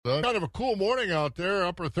Kind of a cool morning out there,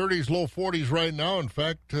 upper 30s, low 40s right now. In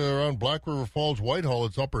fact, around Black River Falls, Whitehall,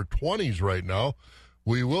 it's upper 20s right now.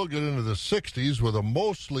 We will get into the 60s with a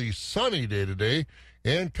mostly sunny day today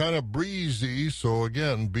and kind of breezy. So,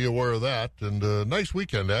 again, be aware of that. And a nice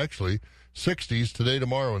weekend, actually. 60s today,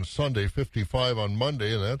 tomorrow, and Sunday, 55 on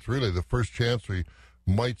Monday. And that's really the first chance we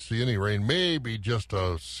might see any rain. Maybe just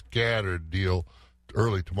a scattered deal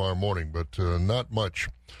early tomorrow morning, but not much.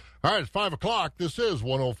 All right, it's 5 o'clock. This is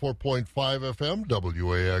 104.5 FM,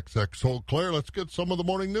 WAXX Eau Claire. Let's get some of the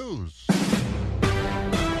morning news.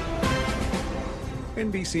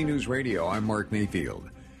 NBC News Radio, I'm Mark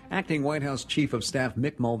Mayfield. Acting White House Chief of Staff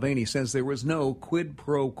Mick Mulvaney says there was no quid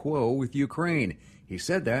pro quo with Ukraine. He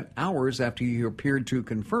said that hours after he appeared to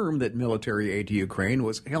confirm that military aid to Ukraine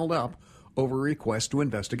was held up over a request to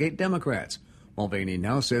investigate Democrats. Mulvaney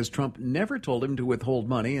now says Trump never told him to withhold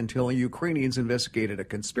money until Ukrainians investigated a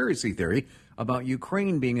conspiracy theory about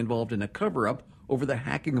Ukraine being involved in a cover-up over the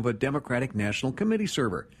hacking of a Democratic National Committee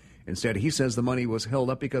server. Instead, he says the money was held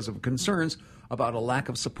up because of concerns about a lack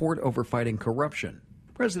of support over fighting corruption.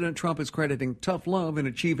 President Trump is crediting tough love in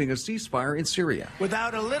achieving a ceasefire in Syria.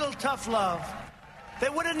 Without a little tough love, they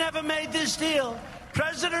would have never made this deal.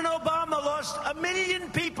 President Obama lost 1 million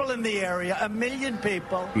people in the area, 1 million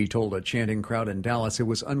people. He told a chanting crowd in Dallas it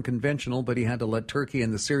was unconventional, but he had to let Turkey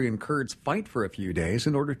and the Syrian Kurds fight for a few days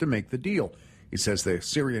in order to make the deal. He says the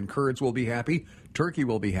Syrian Kurds will be happy, Turkey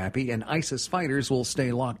will be happy, and ISIS fighters will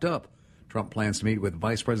stay locked up. Trump plans to meet with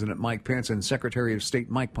Vice President Mike Pence and Secretary of State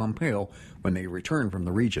Mike Pompeo when they return from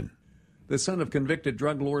the region. The son of convicted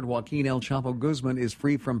drug lord Joaquin El Chapo Guzman is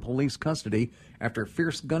free from police custody after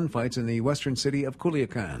fierce gunfights in the western city of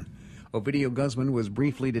Culiacan. Ovidio Guzman was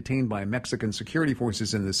briefly detained by Mexican security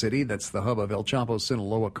forces in the city. That's the hub of El Chapo's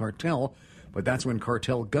Sinaloa cartel. But that's when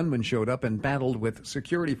cartel gunmen showed up and battled with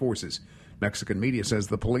security forces. Mexican media says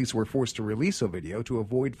the police were forced to release Ovidio to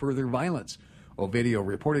avoid further violence. Ovidio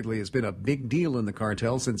reportedly has been a big deal in the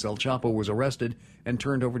cartel since El Chapo was arrested and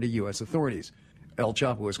turned over to U.S. authorities. El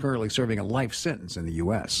Chapo is currently serving a life sentence in the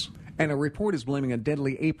U.S. And a report is blaming a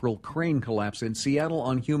deadly April crane collapse in Seattle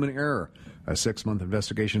on human error. A 6-month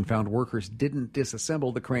investigation found workers didn't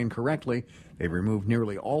disassemble the crane correctly. They removed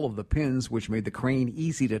nearly all of the pins, which made the crane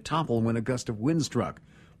easy to topple when a gust of wind struck.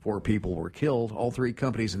 4 people were killed. All 3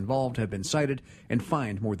 companies involved have been cited and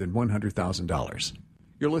fined more than $100,000.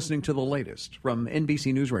 You're listening to the latest from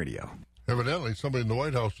NBC News Radio. Evidently, somebody in the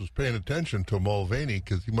White House was paying attention to Mulvaney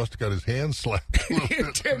because he must have got his hand slapped a little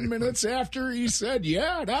bit. 10 minutes after he said,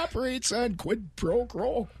 yeah, it operates on quid pro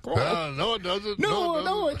quo. No, it doesn't.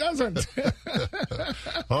 No, it doesn't.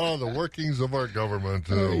 Oh, the workings of our government,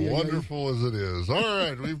 wonderful as it is. All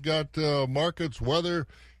right, we've got markets, weather.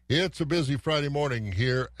 It's a busy Friday morning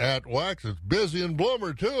here at Wax. It's busy in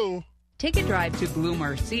Bloomer, too. Take a drive to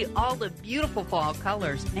Bloomer, see all the beautiful fall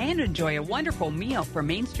colors, and enjoy a wonderful meal from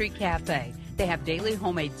Main Street Cafe. They have daily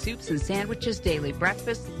homemade soups and sandwiches, daily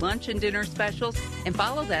breakfast, lunch, and dinner specials, and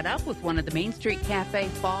follow that up with one of the Main Street Cafe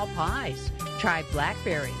fall pies. Try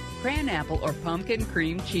blackberry, cranapple, or pumpkin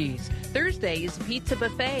cream cheese. Thursday is pizza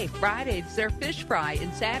buffet. Friday is their fish fry,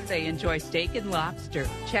 and Saturday enjoy steak and lobster.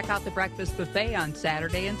 Check out the breakfast buffet on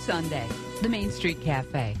Saturday and Sunday. The Main Street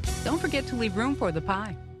Cafe. Don't forget to leave room for the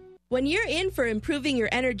pie. When you're in for improving your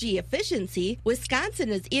energy efficiency, Wisconsin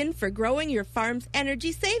is in for growing your farm's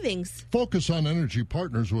energy savings. Focus on Energy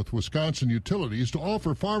partners with Wisconsin Utilities to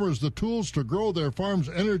offer farmers the tools to grow their farm's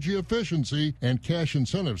energy efficiency and cash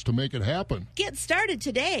incentives to make it happen. Get started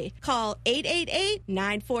today. Call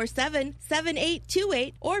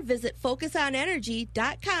 888-947-7828 or visit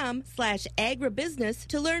focusonenergy.com/agribusiness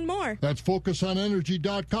to learn more. That's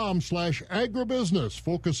focusonenergy.com/agribusiness.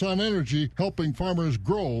 Focus on Energy, helping farmers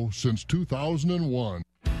grow since 2001.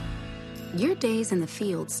 Your days in the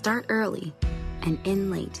field start early and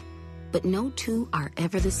end late, but no two are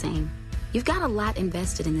ever the same. You've got a lot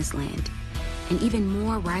invested in this land, and even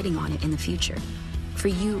more riding on it in the future. For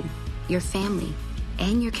you, your family,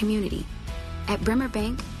 and your community. At Bremer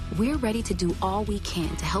Bank, we're ready to do all we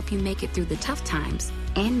can to help you make it through the tough times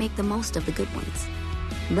and make the most of the good ones.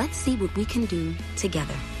 Let's see what we can do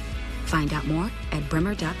together. Find out more at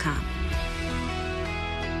bremer.com.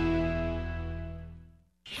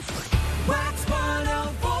 Wax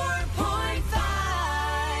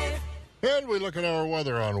 104.5. And we look at our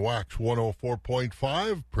weather on Wax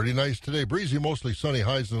 104.5. Pretty nice today. Breezy, mostly sunny,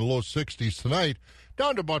 highs in the low 60s tonight.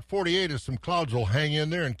 Down to about 48 as some clouds will hang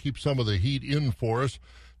in there and keep some of the heat in for us.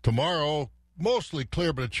 Tomorrow, mostly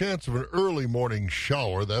clear, but a chance of an early morning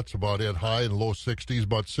shower. That's about it. High in low 60s,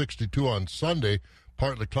 about 62 on Sunday.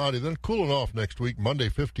 Partly cloudy, then cooling off next week. Monday,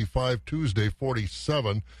 55. Tuesday,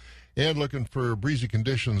 47. and looking for breezy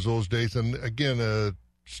conditions those days. And again, a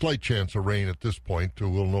slight chance of rain at this point.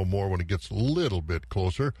 We'll know more when it gets a little bit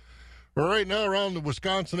closer. Right now around the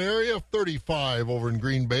Wisconsin area, 35 over in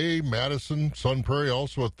Green Bay, Madison, Sun Prairie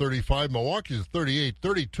also at 35, Milwaukee's at 38,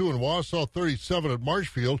 32 in Wausau, 37 at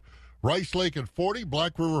Marshfield, Rice Lake at 40,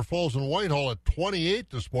 Black River Falls and Whitehall at 28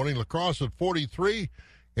 this morning, La Crosse at 43,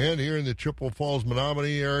 and here in the Chippewa Falls,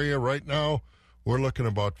 Menominee area right now, we're looking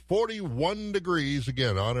about 41 degrees,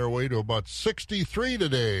 again, on our way to about 63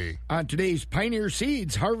 today. On today's Pioneer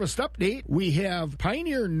Seeds Harvest Update, we have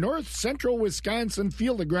Pioneer North Central Wisconsin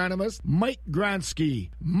field agronomist Mike Gronsky.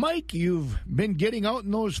 Mike, you've been getting out in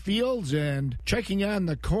those fields and checking on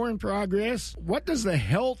the corn progress. What does the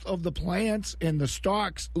health of the plants and the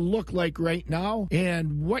stalks look like right now?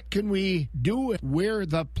 And what can we do where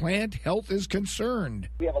the plant health is concerned?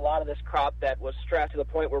 We have a lot of this crop that was stressed to the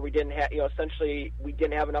point where we didn't have, essentially we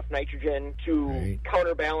didn't have enough nitrogen to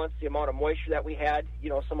counterbalance the amount of moisture that we had.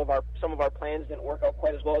 Some of our plans didn't work out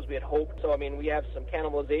quite as well as we had hoped. So, we have some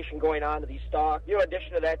cannibalization going on to these stalks. In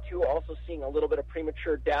addition to that, too, also seeing a little bit of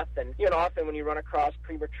premature death. And, often when you run across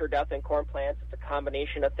premature death in corn plants, it's a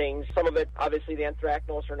combination of things. Some of it, obviously, the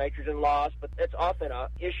anthracnose or nitrogen loss, but it's often an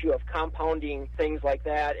issue of compounding things like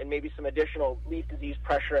that and maybe some additional leaf disease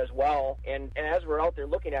pressure as well. And as we're out there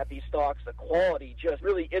looking at these stalks, the quality just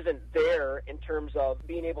really isn't there in terms of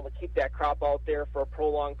being able to keep that crop out there for a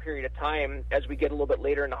prolonged period of time as we get a little bit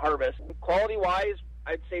later in the harvest. Quality-wise,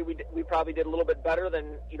 I'd say we probably did a little bit better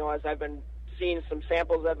than, as I've been seeing some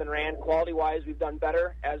samples that have been ran. Quality-wise, we've done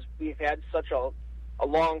better as we've had such a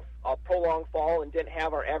prolonged fall and didn't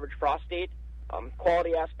have our average frost date.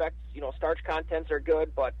 Quality aspects, starch contents are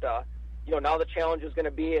good, but, now the challenge is going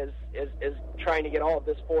to be is trying to get all of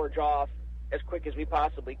this forage off as quick as we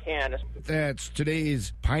possibly can. That's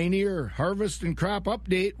today's Pioneer Harvest and Crop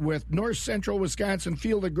Update with North Central Wisconsin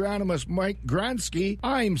field agronomist Mike Gronsky.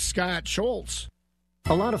 I'm Scott Schultz.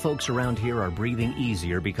 A lot of folks around here are breathing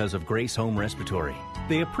easier because of Grace Home Respiratory.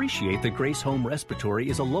 They appreciate that Grace Home Respiratory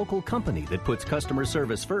is a local company that puts customer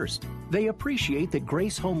service first. They appreciate that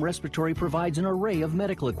Grace Home Respiratory provides an array of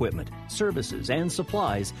medical equipment, services, and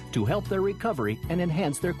supplies to help their recovery and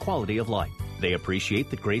enhance their quality of life. They appreciate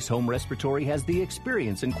that Grace Home Respiratory has the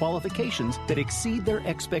experience and qualifications that exceed their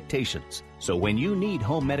expectations. So when you need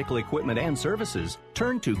home medical equipment and services,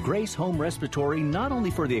 turn to Grace Home Respiratory not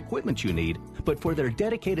only for the equipment you need, but for their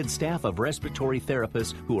dedicated staff of respiratory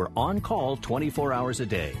therapists who are on call 24 hours a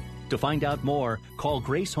day. To find out more, call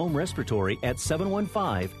Grace Home Respiratory at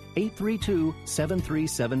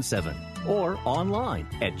 715-832-7377 or online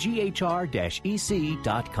at ghr-ec.com.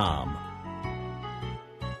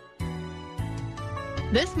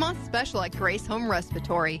 This month's special at Grace Home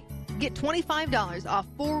Respiratory. Get $25 off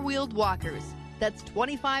four-wheeled walkers. That's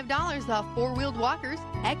 $25 off four-wheeled walkers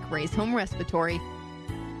at Grace Home Respiratory.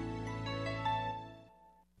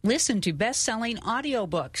 Listen to best-selling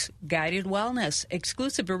audiobooks, guided wellness,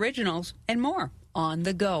 exclusive originals, and more on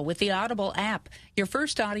the go with the Audible app. Your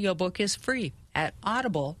first audiobook is free at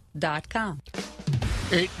audible.com.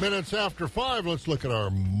 8 minutes after 5, let's look at our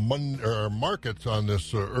markets on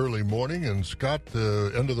this early morning. And Scott,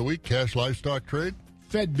 the end of the week, cash livestock trade.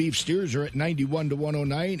 Fed beef steers are at 91 to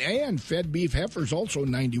 109, and fed beef heifers also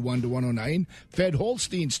 91 to 109. Fed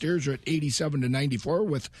Holstein steers are at 87 to 94,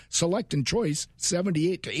 with Select and Choice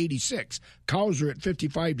 78 to 86. Cows are at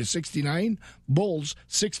 55 to 69. Bulls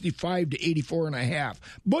 65 to 84.5.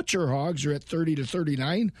 Butcher hogs are at 30 to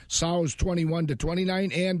 39. Sows 21 to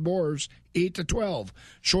 29, and boars 8 to 12.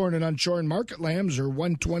 Shorn and unshorn market lambs are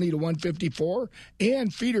 120 to 154,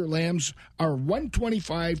 and feeder lambs are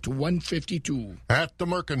 125 to 152. At the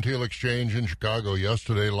Mercantile Exchange in Chicago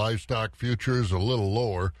yesterday, livestock futures a little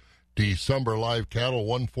lower. December live cattle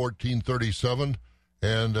 114.37,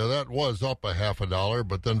 and that was up a half a dollar.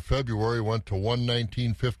 But then February went to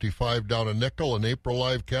 119.55, down a nickel, and April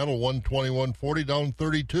live cattle 121.40, down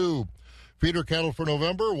 32. Feeder cattle for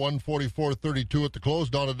November, 144.32 at the close,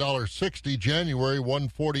 down $1.60. January,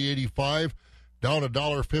 140.85, down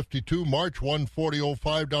 $1.52. March,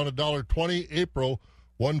 140.05, down $1.20. April,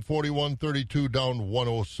 141.32, down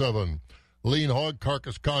 107. Lean hog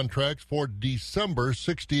carcass contracts for December,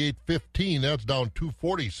 68.15. That's down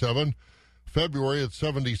 247. February at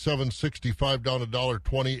 77.65, down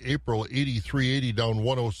 $1.20. April, 83.80, down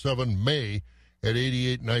 107. May at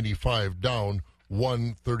 88.95, down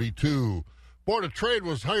 132. Board of Trade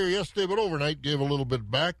was higher yesterday, but overnight gave a little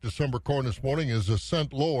bit back. December corn this morning is a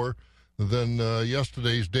cent lower than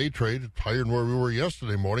yesterday's day trade. It's higher than where we were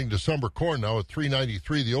yesterday morning. December corn now at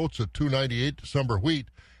 $3.93. The oats at $2.98. December wheat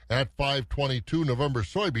at $5.22. November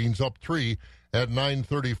soybeans up 3 at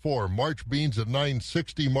 $9.34. March beans at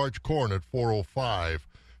 $9.60. March corn at $4.05.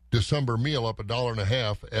 December meal up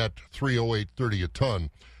 $1.50 at $3.0830 a ton.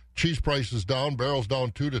 Cheese prices down. Barrels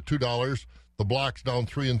down $2 to $2. The blocks down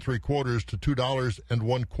 3 3/4 to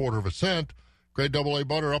 $2.25. Grade AA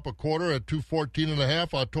butter up a quarter at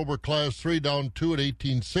 $2.14.5. October class 3 down 2 at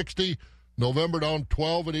 $18.60. November down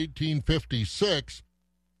 12 at $18.56.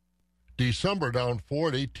 December down 4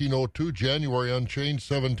 at $18.02. January unchanged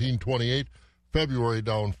 $17.28. February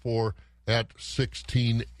down 4 at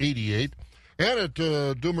 $16.88. And at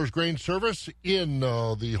Doomer's Grain Service in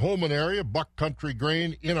the Holman area, Buck Country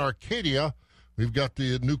Grain in Arcadia, we've got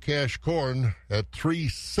the new cash corn at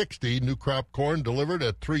 $3.60. New crop corn delivered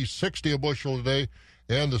at $3.60 a bushel today,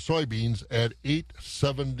 and the soybeans at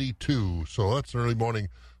 $8.72. So that's an early morning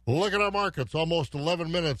look at our markets. Almost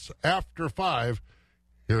 11 minutes after 5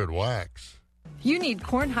 here at Wax. You need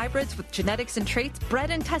corn hybrids with genetics and traits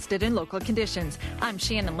bred and tested in local conditions. I'm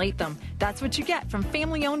Shannon Latham. That's what you get from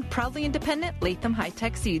family-owned, proudly independent Latham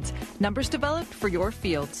High-Tech Seeds. Numbers developed for your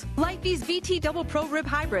fields. Like these VT Double Pro Rib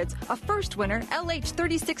hybrids, a first winner,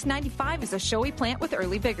 LH3695, is a showy plant with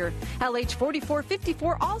early vigor.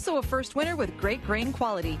 LH4454, also a first winner with great grain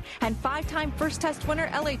quality. And 5-time first test winner,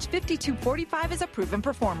 LH5245, is a proven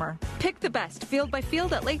performer. Pick the best field by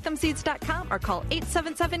field at LathamSeeds.com or call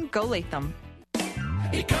 877-GO-LATHAM.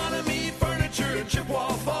 Economy Furniture in Chippewa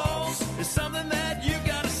Falls is something that you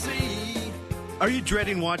gotta see. Are you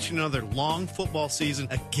dreading watching another long football season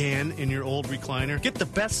again in your old recliner? Get the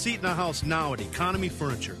best seat in the house now at Economy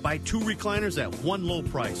Furniture. Buy 2 recliners at one low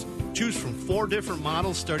price. Choose from 4 different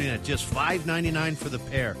models starting at just $5.99 for the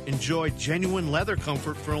pair. Enjoy genuine leather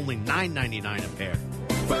comfort for only $9.99 a pair.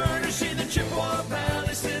 Furnishing the Chippewa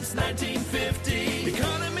Valley since 1950.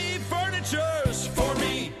 Economy Furniture's for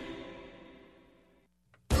me.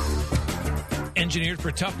 Engineered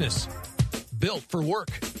for toughness, built for work.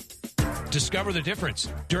 Discover the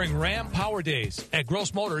difference during Ram Power Days at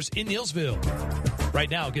Gross Motors in Neillsville. Right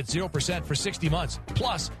now, get 0% for 60 months,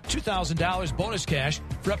 plus $2,000 bonus cash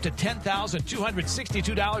for up to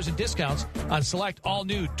 $10,262 in discounts on select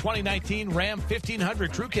all-new 2019 Ram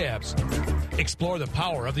 1500 crew cabs. Explore the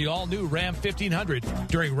power of the all-new Ram 1500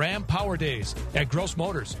 during Ram Power Days at Gross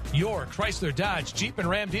Motors, your Chrysler, Dodge, Jeep, and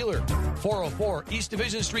Ram dealer. 404 East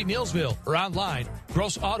Division Street, Neillsville, or online,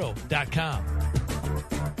 grossauto.com.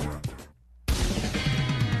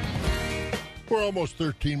 We're almost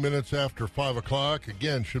 13 minutes after 5 o'clock.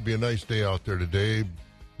 Again, should be a nice day out there today.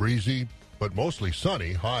 Breezy, but mostly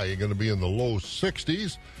sunny. High going to be in the low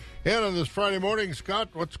 60s. And on this Friday morning, Scott,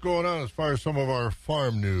 what's going on as far as some of our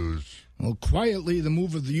farm news? Well, quietly, the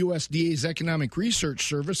move of the USDA's Economic Research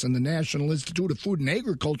Service and the National Institute of Food and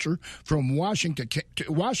Agriculture from Washington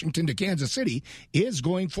to Kansas City is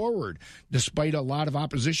going forward. Despite a lot of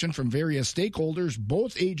opposition from various stakeholders,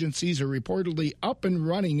 both agencies are reportedly up and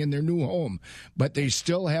running in their new home. But they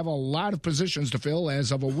still have a lot of positions to fill.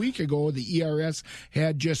 As of a week ago, the ERS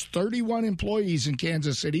had just 31 employees in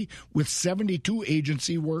Kansas City, with 72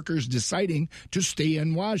 agency workers deciding to stay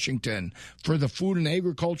in Washington. For the Food and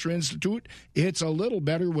Agriculture Institute, it's a little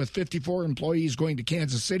better, with 54 employees going to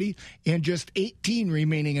Kansas City and just 18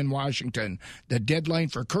 remaining in Washington. The deadline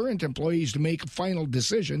for current employees to make a final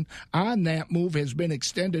decision on that move has been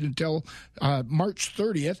extended until March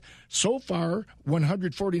 30th. So far,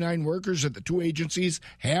 149 workers at the two agencies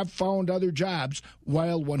have found other jobs,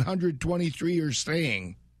 while 123 are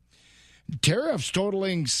staying. Tariffs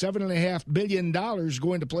totaling $7.5 billion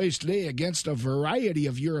go into place today against a variety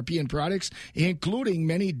of European products, including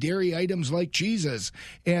many dairy items like cheeses.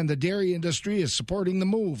 And the dairy industry is supporting the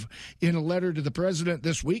move. In a letter to the president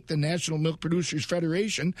this week, the National Milk Producers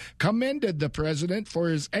Federation commended the president for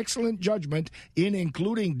his excellent judgment in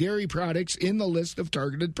including dairy products in the list of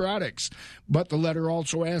targeted products. But the letter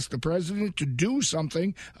also asked the president to do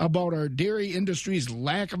something about our dairy industry's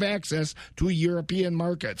lack of access to European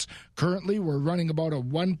markets. Currently, we're running about a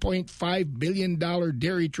 $1.5 billion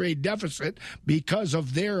dairy trade deficit because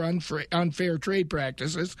of their unfair trade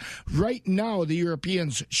practices. Right now, the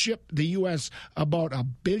Europeans ship the U.S. about $1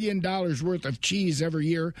 billion worth of cheese every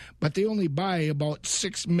year, but they only buy about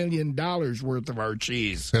 $6 million worth of our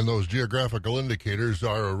cheese. And those geographical indicators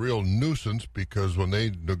are a real nuisance, because when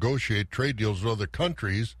they negotiate trade deals with other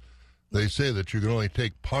countries, they say that you can only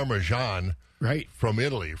take Parmesan from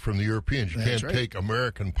Italy, from the Europeans. You can't take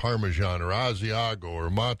American Parmesan or Asiago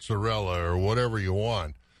or mozzarella or whatever you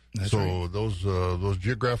want. Those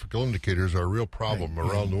geographical indicators are a real problem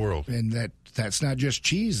around the world. And that's not just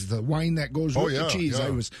cheese. The wine that goes with the cheese.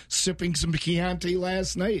 I was sipping some Chianti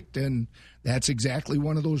last night, and that's exactly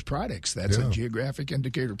one of those products. That's a geographic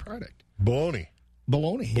indicator product. Bologna.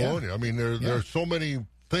 Bologna, yeah. I mean, there are so many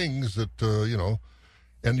things that,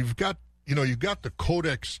 and you've got the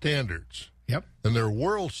Codex standards. Yep. And they're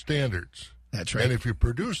world standards. That's right. And if you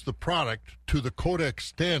produce the product to the Codex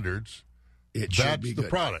standards, that's the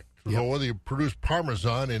product. Yep. So whether you produce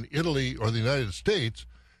Parmesan in Italy or the United States,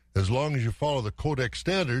 as long as you follow the Codex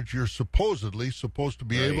standards, you're supposedly supposed to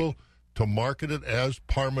be able to market it as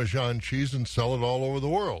Parmesan cheese and sell it all over the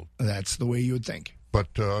world. That's the way you would think. But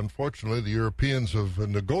unfortunately, the Europeans have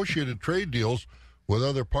negotiated trade deals with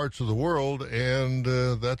other parts of the world, and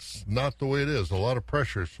that's not the way it is. A lot of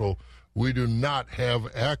pressure. So we do not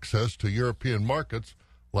have access to European markets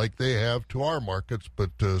like they have to our markets,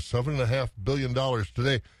 but $7.5 billion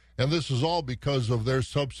today. And this is all because of their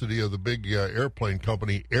subsidy of the big airplane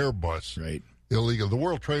company, Airbus. Right. Illegal. The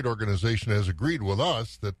World Trade Organization has agreed with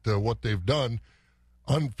us that what they've done,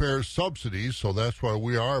 unfair subsidies, so that's why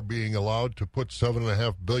we are being allowed to put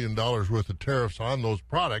 $7.5 billion worth of tariffs on those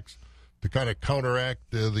products to kind of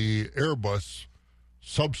counteract the Airbus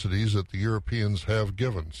subsidies that the Europeans have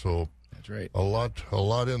given. So that's right. A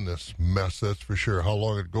lot in this mess, that's for sure. How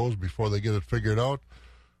long it goes before they get it figured out,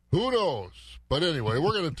 who knows? But anyway,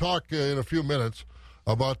 we're going to talk in a few minutes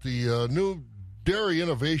about the new Dairy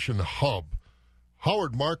Innovation Hub.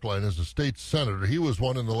 Howard Markline is a state senator. He was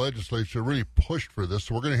one in the legislature that really pushed for this,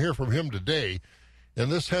 so we're going to hear from him today.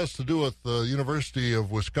 And this has to do with the University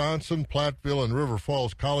of Wisconsin, Platteville, and River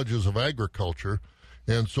Falls Colleges of Agriculture.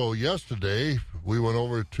 And so yesterday, we went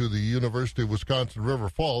over to the University of Wisconsin, River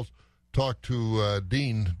Falls, talked to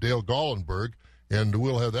Dean Dale Gallenberg, and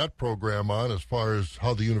we'll have that program on as far as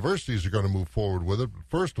how the universities are going to move forward with it. But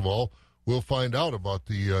first of all, we'll find out about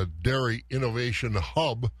the Dairy Innovation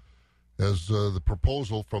Hub as the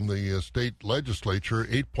proposal from the state legislature,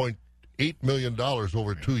 $8.8 million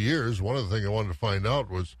over 2 years. One of the things I wanted to find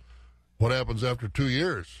out was what happens after 2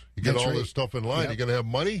 years. You get all this stuff in line. You're going to have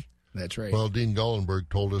money? That's right. Well, Dean Gallenberg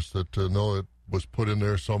told us that, no, it was put in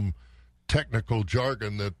there some technical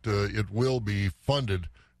jargon that it will be funded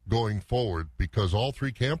going forward because all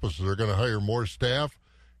three campuses are going to hire more staff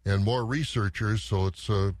and more researchers, so it's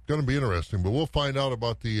going to be interesting. But we'll find out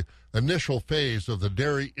about the initial phase of the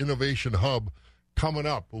Dairy Innovation Hub coming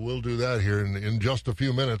up. We'll do that here in just a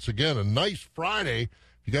few minutes. Again, a nice Friday.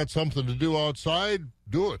 If you got something to do outside,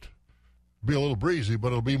 do it. It'll be a little breezy, but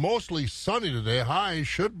it'll be mostly sunny today. Highs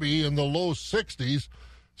should be in the low 60s.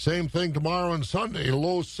 Same thing tomorrow and Sunday,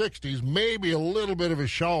 low 60s. Maybe a little bit of a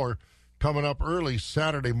shower coming up early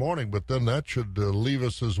Saturday morning, but then that should leave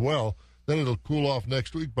us as well. Then it'll cool off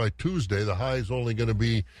next week. By Tuesday, the high is only going to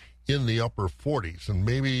be in the upper 40s, and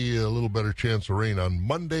maybe a little better chance of rain on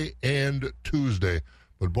Monday and Tuesday.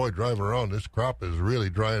 But, boy, driving around, this crop is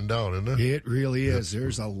really drying down, isn't it? It really is.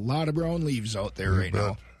 There's a lot of brown leaves out there right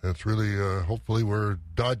now. It's really, hopefully we're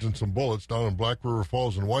dodging some bullets down in Black River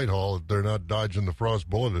Falls and Whitehall. They're not dodging the frost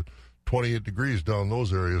bullet at 28 degrees down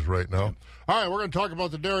those areas right now. All right, we're going to talk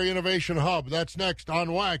about the Dairy Innovation Hub. That's next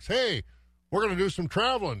on Wax. Hey, we're going to do some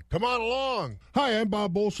traveling. Come on along. Hi, I'm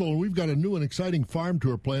Bob Bosel, and we've got a new and exciting farm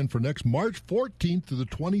tour planned for next March 14th to the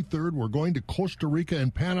 23rd. We're going to Costa Rica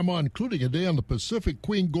and Panama, including a day on the Pacific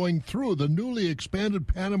Queen going through the newly expanded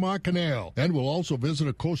Panama Canal. And we'll also visit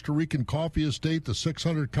a Costa Rican coffee estate, the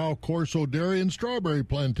 600-cow Corso Dairy and Strawberry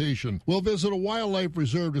Plantation. We'll visit a wildlife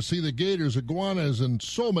reserve to see the gators, iguanas, and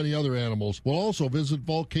so many other animals. We'll also visit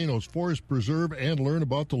Volcanoes Forest Preserve and learn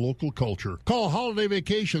about the local culture. Call Holiday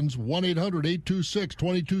Vacations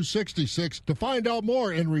 1-800-826-2266 to find out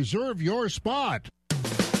more and reserve your spot.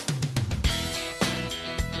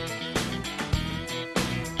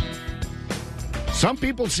 Some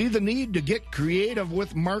people see the need to get creative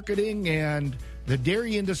with marketing and the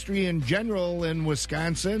dairy industry in general in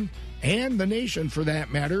Wisconsin and the nation for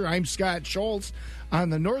that matter. I'm Scott Schultz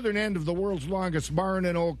on the northern end of the world's longest barn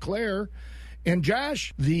in Eau Claire. And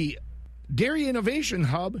Josh, the Dairy Innovation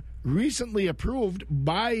Hub, recently approved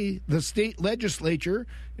by the state legislature,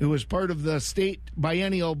 it was part of the state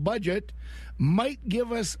biennial budget, might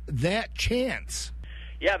give us that chance.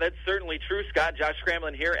 Yeah, that's certainly true, Scott. Josh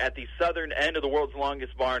Scramlin here at the southern end of the world's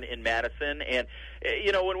longest barn in Madison. And,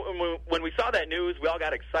 you know, when we saw that news, we all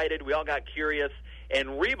got excited, we all got curious.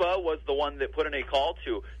 And Reba was the one that put in a call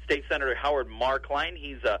to State Senator Howard Markline.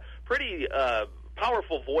 He's a pretty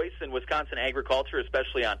powerful voice in Wisconsin agriculture,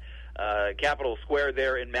 especially on Capitol Square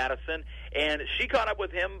there in Madison, and she caught up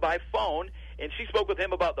with him by phone, and she spoke with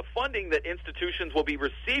him about the funding that institutions will be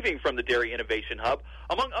receiving from the Dairy Innovation Hub,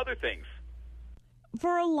 among other things.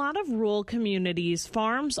 For a lot of rural communities,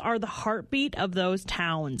 farms are the heartbeat of those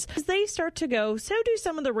towns. As they start to go, so do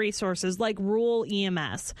some of the resources like rural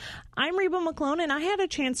EMS. I'm Reba McClone, and I had a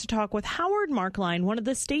chance to talk with Howard Marklein, one of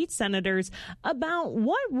the state senators, about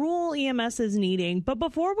what rural EMS is needing. But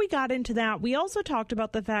before we got into that, we also talked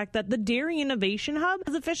about the fact that the Dairy Innovation Hub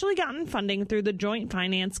has officially gotten funding through the Joint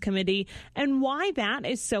Finance Committee and why that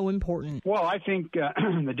is so important. Well, I think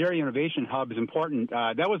the Dairy Innovation Hub is important.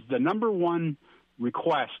 That was the number one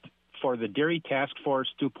request for the Dairy Task Force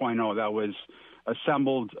 2.0 that was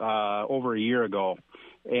assembled over a year ago.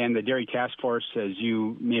 And the Dairy Task Force, as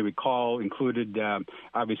you may recall, included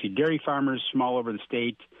obviously dairy farmers from all over the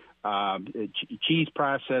state, cheese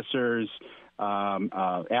processors,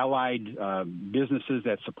 allied businesses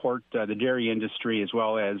that support the dairy industry, as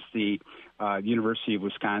well as the University of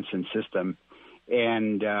Wisconsin system.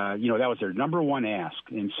 And, that was their number one ask.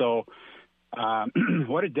 And so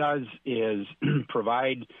what it does is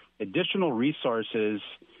provide additional resources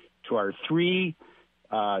to our three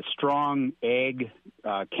strong ag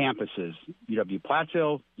campuses,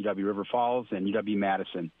 UW-Platteville, UW-River Falls, and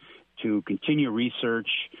UW-Madison, to continue research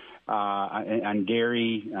on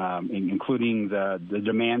dairy, including the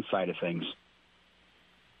demand side of things.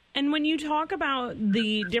 And when you talk about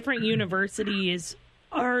the different universities,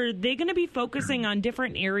 are they going to be focusing on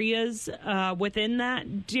different areas within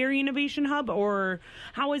that Dairy Innovation Hub, or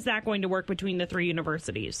how is that going to work between the three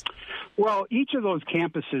universities? Well, each of those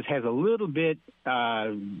campuses has a little bit,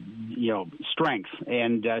 strength.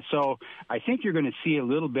 And so I think you're going to see a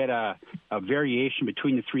little bit of variation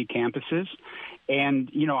between the three campuses.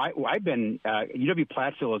 And, I've been,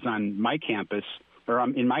 UW-Platteville is on my campus, or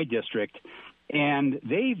in my district, and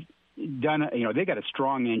they've done, they got a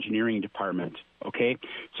strong engineering department. Okay,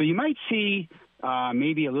 so you might see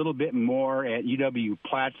maybe a little bit more at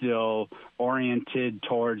UW-Platteville oriented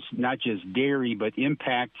towards not just dairy, but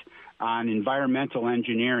impact on environmental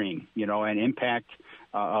engineering, and impact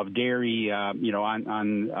of dairy,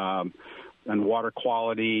 on water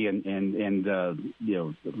quality and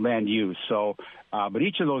land use. So, but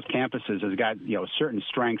each of those campuses has got, certain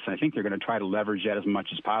strengths, and I think they're going to try to leverage that as much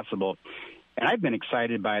as possible. And I've been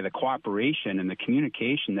excited by the cooperation and the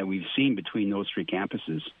communication that we've seen between those three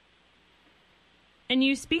campuses. And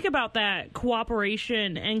you speak about that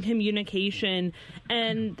cooperation and communication,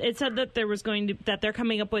 and it said that that they're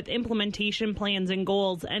coming up with implementation plans and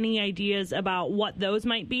goals. Any ideas about what those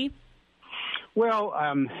might be? Well,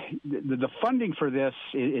 the funding for this,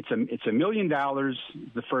 it's $1 million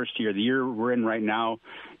the first year, the year we're in right now,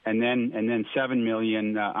 and then $7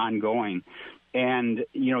 million ongoing. And,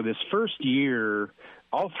 this first year,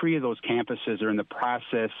 all three of those campuses are in the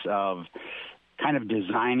process of kind of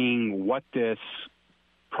designing what this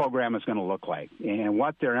program is going to look like and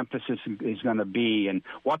what their emphasis is going to be and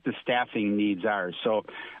what the staffing needs are. So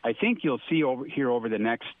I think you'll see over the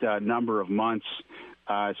next number of months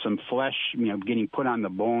some flesh, getting put on the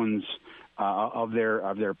bones of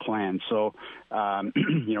their plan. So,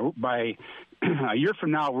 by a year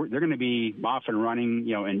from now, they're going to be off and running,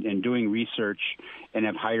 and doing research, and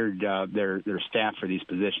have hired their staff for these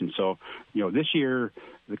positions. So, this year,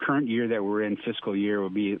 the current year that we're in, fiscal year, will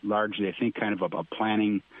be largely, I think, kind of a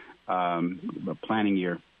planning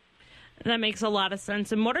year. That makes a lot of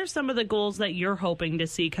sense. And what are some of the goals that you're hoping to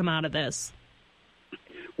see come out of this?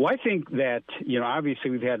 Well, I think that,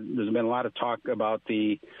 obviously there's been a lot of talk about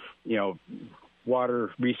the,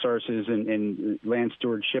 water resources and land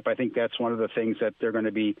stewardship. I think that's one of the things that they're going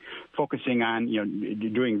to be focusing on,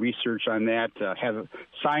 doing research on that, have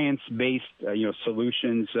science-based,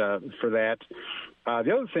 solutions for that.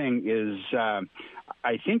 The other thing is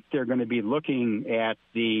I think they're going to be looking at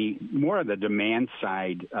more of the demand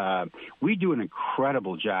side. We do an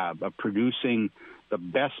incredible job of producing the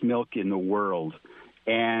best milk in the world.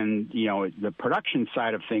 And, the production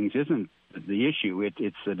side of things isn't the issue.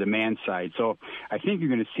 It's the demand side. So I think you're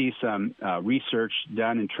going to see some research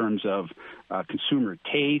done in terms of consumer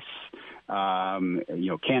tastes.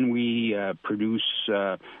 Can we produce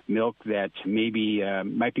milk that maybe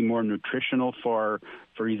might be more nutritional for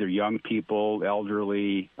either young people,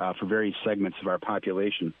 elderly, for various segments of our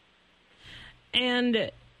population? And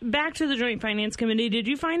back to the Joint Finance Committee, did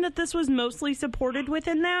you find that this was mostly supported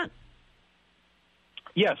within that?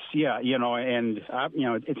 Yes, yeah, and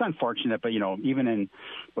it's unfortunate, but even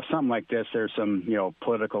with something like this, there's some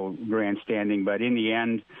political grandstanding. But in the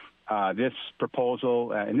end, this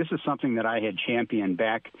proposal, and this is something that I had championed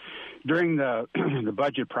back during the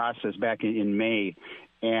budget process back in May,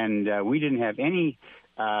 and we didn't have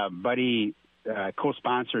anybody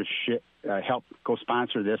co-sponsorship, help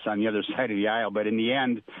co-sponsor this on the other side of the aisle. But in the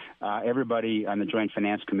end, everybody on the Joint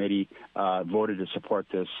Finance Committee voted to support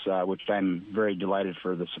this, which I'm very delighted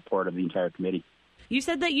for the support of the entire committee. You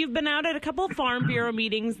said that you've been out at a couple of Farm Bureau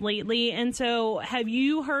meetings lately, and so have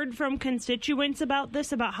you heard from constituents about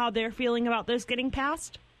this, about how they're feeling about this getting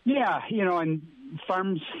passed? Yeah, and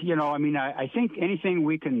farms, I think anything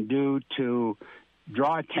we can do to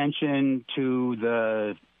draw attention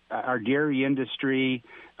to our dairy industry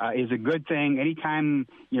is a good thing. Anytime,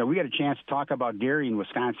 we get a chance to talk about dairy in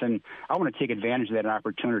Wisconsin, I want to take advantage of that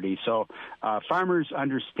opportunity. So farmers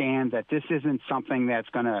understand that this isn't something that's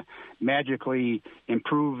going to magically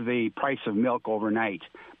improve the price of milk overnight,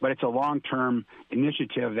 but it's a long-term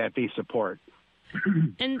initiative that they support.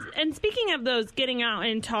 And speaking of those, getting out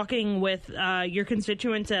and talking with your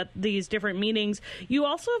constituents at these different meetings, you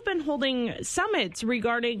also have been holding summits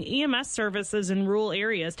regarding EMS services in rural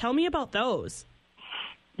areas. Tell me about those.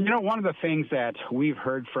 One of the things that we've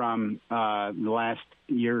heard from the last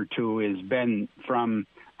year or two has been from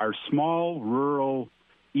our small rural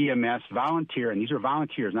EMS volunteer, and these are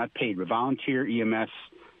volunteers, not paid, but volunteer EMS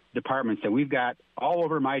departments that we've got all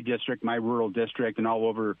over my district, my rural district, and all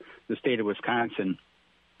over the state of Wisconsin.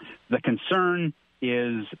 The concern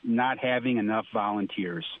is not having enough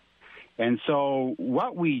volunteers. And so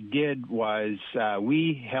what we did was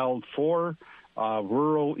we held 4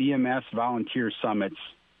 rural EMS volunteer summits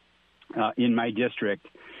in my district,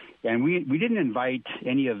 and we didn't invite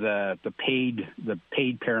any of the paid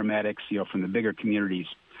paramedics, from the bigger communities.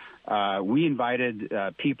 We invited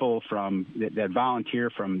people that volunteer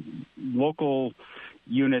from local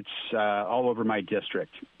units all over my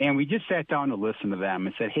district, and we just sat down to listen to them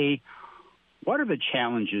and said, "Hey, what are the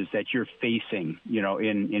challenges that you're facing,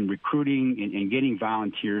 in recruiting and getting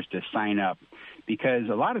volunteers to sign up?" Because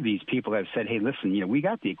a lot of these people have said, "Hey, listen, we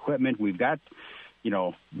got the equipment, we've got."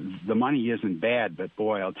 The money isn't bad, but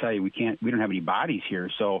boy, I'll tell you, we don't have any bodies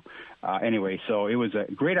here. So anyway, so it was a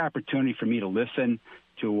great opportunity for me to listen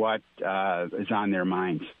to what is on their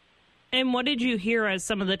minds. And what did you hear as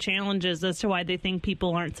some of the challenges as to why they think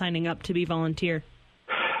people aren't signing up to be volunteer?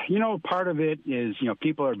 Part of it is,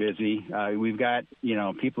 people are busy. We've got,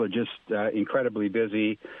 people are just incredibly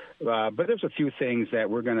busy. But there's a few things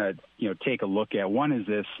that we're going to, take a look at. One is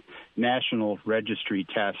this national registry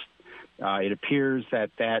test. It appears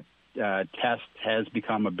that test has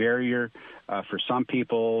become a barrier for some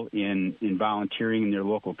people in volunteering in their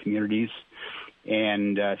local communities.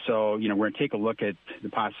 And so, we're going to take a look at the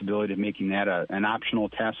possibility of making that an optional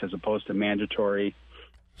test as opposed to mandatory.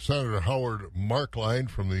 Senator Howard Markline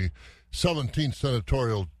from the 17th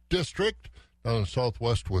Senatorial District down in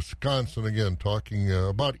southwest Wisconsin, again, talking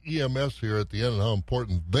about EMS here at the end and how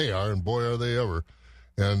important they are, and boy, are they ever.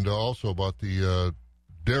 And also about the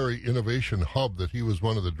Dairy Innovation Hub that he was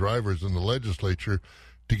one of the drivers in the legislature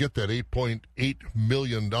to get that $8.8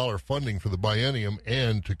 million funding for the biennium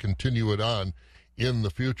and to continue it on in the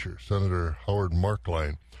future. Senator Howard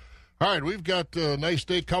Markline. All right, we've got a nice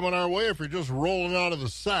day coming our way. If you're just rolling out of the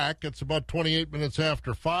sack, it's about 28 minutes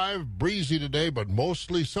after 5. Breezy today, but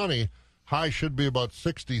mostly sunny. High should be about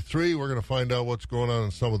 63. We're going to find out what's going on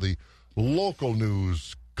in some of the local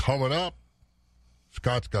news coming up.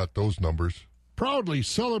 Scott's got those numbers. Proudly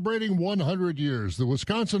celebrating 100 years, the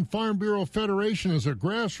Wisconsin Farm Bureau Federation is a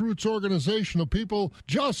grassroots organization of people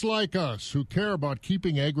just like us who care about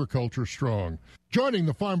keeping agriculture strong. Joining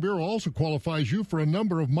the Farm Bureau also qualifies you for a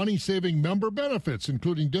number of money-saving member benefits,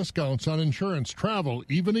 including discounts on insurance, travel,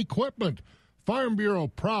 even equipment. Farm Bureau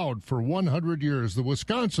proud for 100 years. The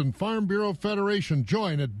Wisconsin Farm Bureau Federation.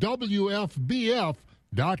 Join at WFBF.com.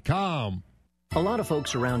 A lot of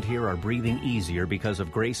folks around here are breathing easier because of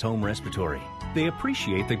Grace Home Respiratory. They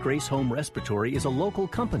appreciate that Grace Home Respiratory is a local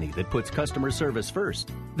company that puts customer service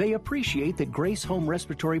first. They appreciate that Grace Home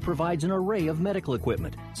Respiratory provides an array of medical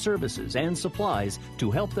equipment, services, and supplies to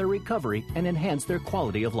help their recovery and enhance their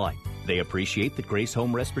quality of life. They appreciate that Grace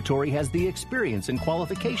Home Respiratory has the experience and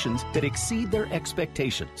qualifications that exceed their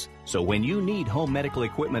expectations. So when you need home medical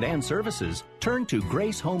equipment and services, turn to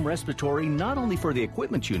Grace Home Respiratory not only for the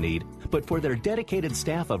equipment you need, but for their dedicated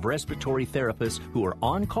staff of respiratory therapists who are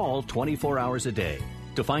on call 24 hours a day.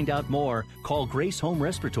 To find out more, call Grace Home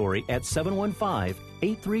Respiratory at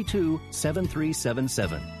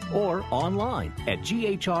 715-832-7377 or online at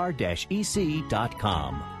ghr-ec.com.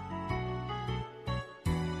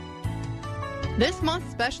 This month's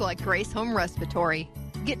special at Grace Home Respiratory.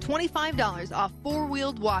 Get $25 off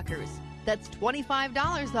four-wheeled walkers. That's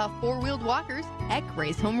 $25 off four-wheeled walkers at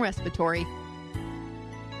Grace Home Respiratory.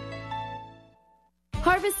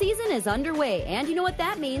 Harvest season is underway, and you know what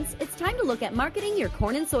that means. It's time to look at marketing your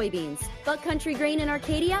corn and soybeans. Buck Country Grain in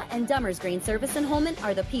Arcadia and Dummer's Grain Service in Holman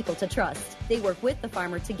are the people to trust. They work with the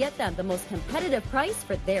farmer to get them the most competitive price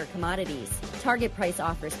for their commodities. Target price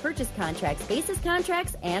offers purchase contracts, basis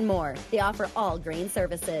contracts, and more. They offer all grain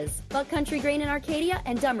services. Buck Country Grain in Arcadia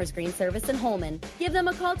and Dummer's Grain Service in Holman. Give them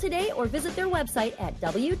a call today or visit their website at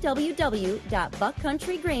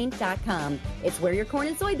www.buckcountrygrain.com. It's where your corn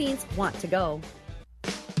and soybeans want to go.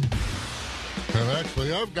 And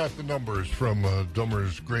actually, I've got the numbers from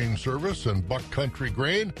Dummer's Grain Service and Buck Country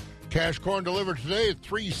Grain. Cash corn delivered today at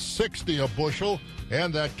 $3.60 a bushel,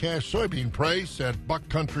 and that cash soybean price at Buck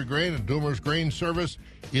Country Grain and Dummer's Grain Service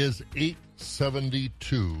is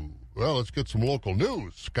 $8.72. Well, let's get some local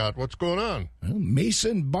news. Scott, what's going on? Well,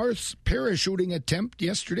 Mason Barth's parachuting attempt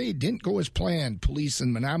yesterday didn't go as planned. Police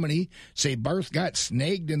in Menominee say Barth got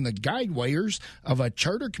snagged in the guide wires of a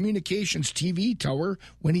Charter Communications TV tower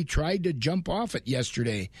when he tried to jump off it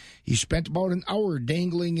yesterday. He spent about an hour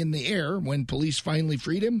dangling in the air. When police finally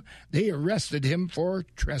freed him, they arrested him for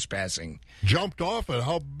trespassing. Jumped off it?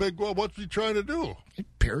 How big? Well, what's he trying to do?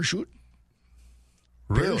 Parachute.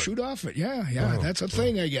 Really? Parachute off it, yeah. That's a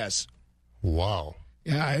thing, I guess. Wow.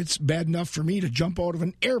 Yeah, it's bad enough for me to jump out of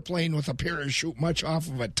an airplane with a parachute much off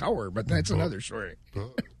of a tower, but that's another story.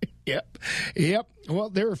 Yep. Well,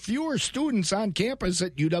 there are fewer students on campus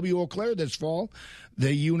at UW-Eau Claire this fall.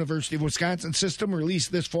 The University of Wisconsin system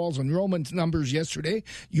released this fall's enrollment numbers yesterday.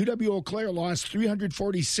 UW-Eau Claire lost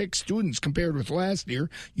 346 students compared with last year.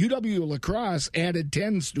 UW-La Crosse added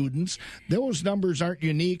 10 students. Those numbers aren't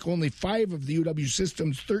unique. Only 5 of the UW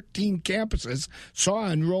system's 13 campuses saw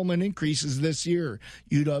enrollment increases this year.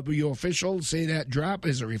 UW officials say that drop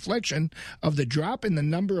is a reflection of the drop in the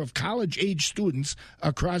number of college-age students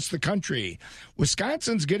across the country.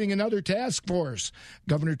 Wisconsin's getting another task force.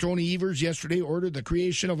 Governor Tony Evers yesterday ordered the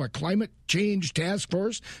creation of a climate change task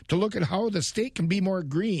force to look at how the state can be more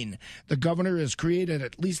green. The governor has created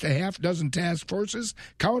at least a half dozen task forces,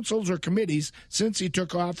 councils, or committees since he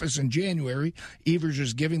took office in January. Evers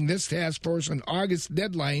is giving this task force an August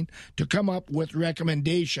deadline to come up with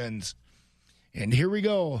recommendations. And here we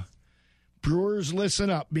go. Brewers, listen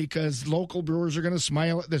up, because local brewers are going to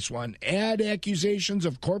smile at this one. Add accusations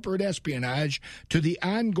of corporate espionage to the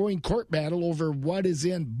ongoing court battle over what is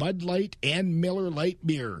in Bud Light and Miller Lite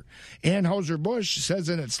beer. Anheuser-Busch says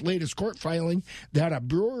in its latest court filing that a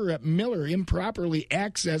brewer at Miller improperly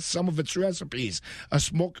accessed some of its recipes. A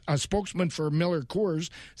spokesman for Miller Coors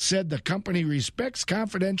said the company respects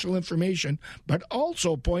confidential information, but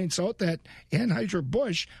also points out that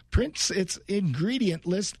Anheuser-Busch prints its ingredient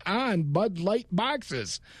list on Bud Light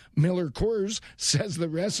boxes. Miller Coors says the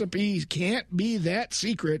recipe can't be that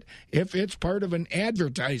secret if it's part of an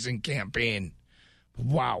advertising campaign.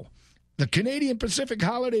 Wow. The Canadian Pacific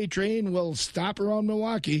Holiday Train will stop around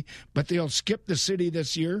Milwaukee, but they'll skip the city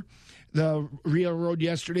this year. The railroad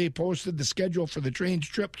yesterday posted the schedule for the train's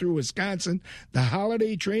trip through Wisconsin. The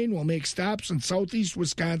holiday train will make stops in southeast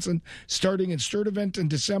Wisconsin, starting in Sturtevant on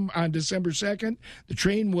December 2nd. The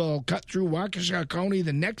train will cut through Waukesha County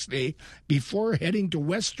the next day before heading to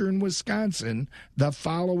western Wisconsin the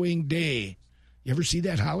following day. You ever see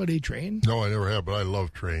that holiday train? No, I never have, but I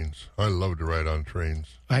love trains. I love to ride on trains.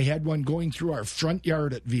 I had one going through our front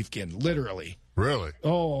yard at Wiefken, literally. Really?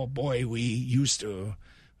 Oh, boy, we used to...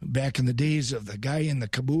 Back in the days of the guy in the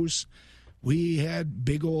caboose, we had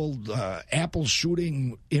big old apple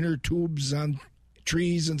shooting inner tubes on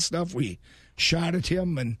trees and stuff. We shot at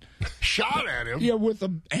him and... Shot at him? Yeah, with the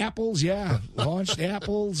apples, yeah. Launched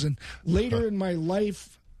apples. And later in my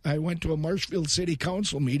life, I went to a Marshfield City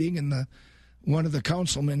Council meeting, and one of the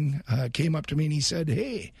councilmen came up to me and he said,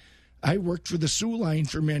 "Hey, I worked for the Sioux Line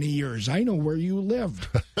for many years. I know where you lived."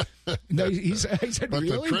 I said, but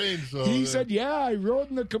 "Really?" The trains, he said, "Yeah, I rode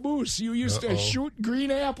in the caboose. You used to shoot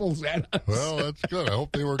green apples at us." Well, that's good. I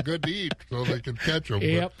hope they were good to eat so they could catch them.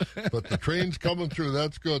 Yep. But the train's coming through.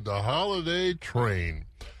 That's good. The holiday train.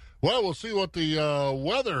 Well, we'll see what the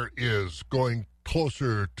weather is going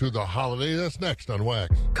closer to the holiday. That's next on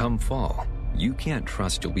Wax. Come fall, you can't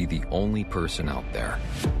trust you'll be the only person out there.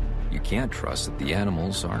 You can't trust that the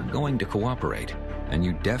animals are going to cooperate, and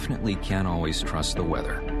you definitely can't always trust the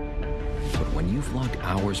weather. But when you've logged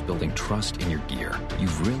hours building trust in your gear,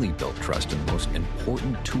 you've really built trust in the most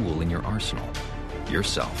important tool in your arsenal,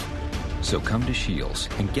 yourself. So come to Scheels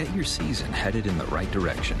and get your season headed in the right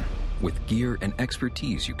direction with gear and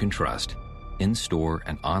expertise you can trust, in-store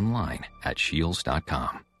and online at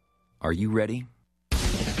Scheels.com. Are you ready?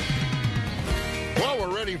 Well,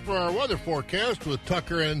 we're ready for our weather forecast with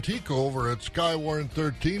Tucker Antico over at Skywarn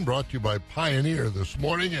 13, brought to you by Pioneer this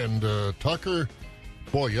morning. And Tucker,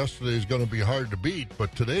 Boy, yesterday's going to be hard to beat,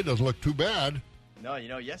 but today doesn't look too bad. No,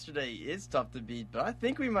 yesterday is tough to beat, but I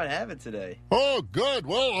think we might have it today. Oh, good.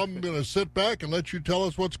 Well, I'm going to sit back and let you tell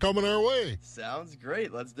us what's coming our way. Sounds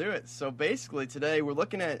great. Let's do it. So basically today we're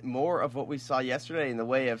looking at more of what we saw yesterday in the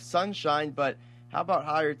way of sunshine, but how about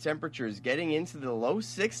higher temperatures? Getting into the low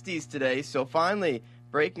 60s today, so finally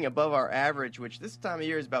breaking above our average, which this time of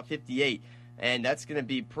year is about 58. And that's going to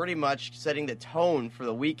be pretty much setting the tone for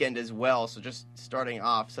the weekend as well. So just starting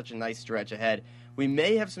off, such a nice stretch ahead. We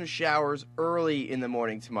may have some showers early in the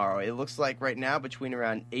morning tomorrow. It looks like right now between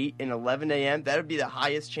around 8 and 11 a.m. That would be the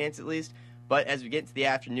highest chance at least. But as we get into the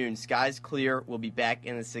afternoon, skies clear. We'll be back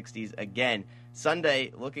in the 60s again.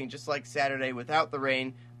 Sunday looking just like Saturday without the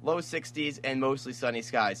rain. Low 60s and mostly sunny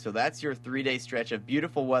skies. So that's your 3-day stretch of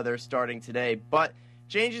beautiful weather starting today. But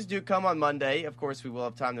changes do come on Monday. Of course, we will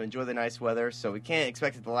have time to enjoy the nice weather, so we can't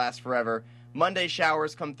expect it to last forever. Monday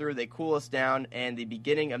showers come through, they cool us down, and the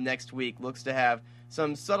beginning of next week looks to have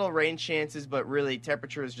some subtle rain chances, but really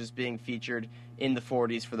temperatures just being featured in the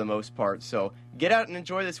 40s for the most part. So get out and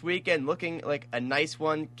enjoy this weekend, looking like a nice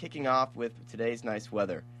one, kicking off with today's nice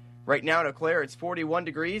weather. Right now in Eau Claire, it's 41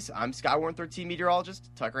 degrees. I'm Skywarn 13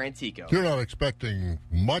 meteorologist Tucker Antico. You're not expecting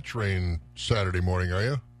much rain Saturday morning, are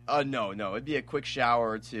you? No. It'd be a quick shower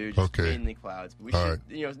or two, just mainly clouds. But we should,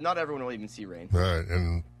 right. Not everyone will even see rain. All right,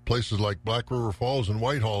 and places like Black River Falls and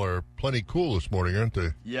Whitehall are plenty cool this morning, aren't they?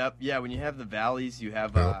 Yep, yeah. When you have the valleys, you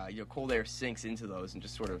have cold air sinks into those and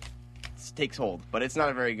just sort of takes hold. But it's not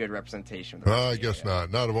a very good representation. I guess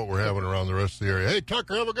not. Not of what we're having around the rest of the area. Hey,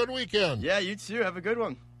 Tucker, have a good weekend. Yeah, you too. Have a good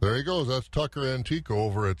one. There he goes. That's Tucker Antico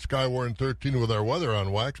over at Skywarn 13 with our weather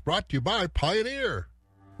on wax, brought to you by Pioneer.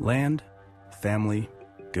 Land, family,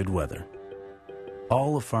 good weather.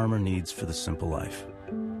 All a farmer needs for the simple life.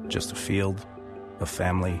 Just a field, a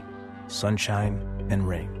family, sunshine, and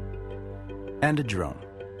rain. And a drone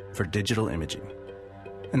for digital imaging.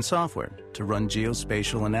 And software to run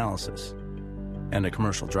geospatial analysis. And a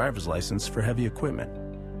commercial driver's license for heavy equipment.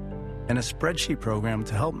 And a spreadsheet program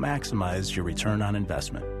to help maximize your return on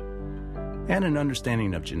investment. And an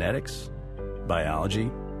understanding of genetics, biology,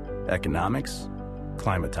 economics,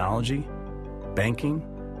 climatology, banking,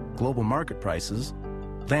 global market prices,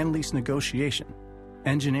 land lease negotiation,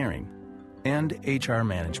 engineering, and HR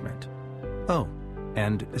management. Oh,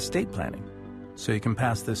 and estate planning, so you can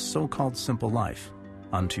pass this so-called simple life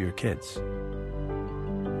on to your kids.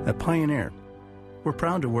 At Pioneer, we're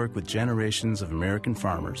proud to work with generations of American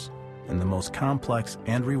farmers in the most complex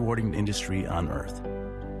and rewarding industry on earth.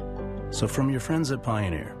 So from your friends at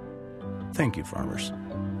Pioneer, thank you, farmers.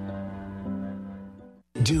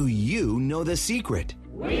 Do you know the secret?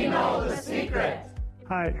 We know the secret.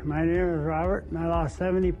 Hi, my name is Robert, and I lost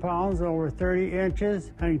 70 pounds over 30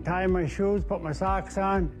 inches. I can tie my shoes, put my socks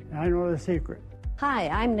on, and I know the secret. Hi,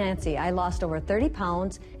 I'm Nancy. I lost over 30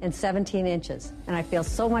 pounds and 17 inches, and I feel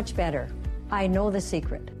so much better. I know the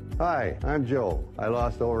secret. Hi, I'm Joe. I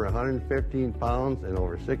lost over 115 pounds and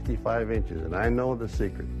over 65 inches, and I know the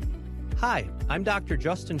secret. Hi, I'm Dr.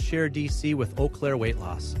 Justin Scher, DC with Eau Claire Weight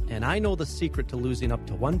Loss, and I know the secret to losing up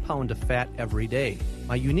to 1 pound of fat every day.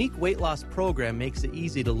 My unique weight loss program makes it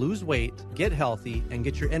easy to lose weight, get healthy, and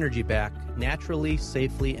get your energy back naturally,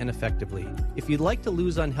 safely, and effectively. If you'd like to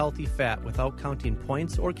lose unhealthy fat without counting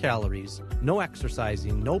points or calories, no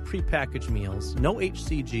exercising, no prepackaged meals, no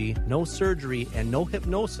HCG, no surgery, and no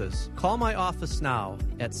hypnosis, call my office now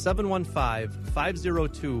at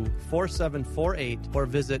 715-502-4748 or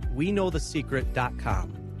visit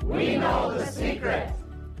WeKnowTheSecret.com. We know the secret.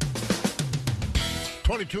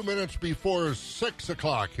 22 minutes before 6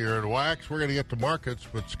 o'clock here at Wax. We're going to get to markets.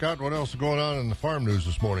 But, Scott, what else is going on in the farm news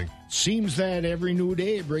this morning? Seems that every new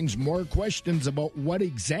day brings more questions about what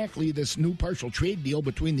exactly this new partial trade deal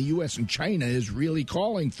between the U.S. and China is really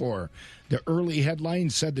calling for. The early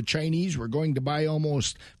headlines said the Chinese were going to buy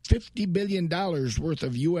almost $50 billion worth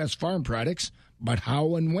of U.S. farm products, but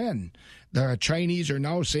how and when? The Chinese are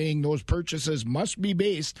now saying those purchases must be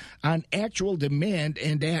based on actual demand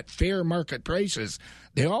and at fair market prices.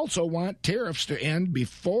 They also want tariffs to end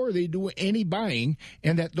before they do any buying,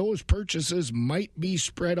 and that those purchases might be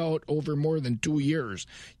spread out over more than 2 years.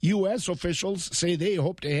 U.S. officials say they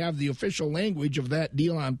hope to have the official language of that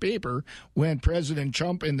deal on paper when President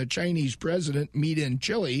Trump and the Chinese president meet in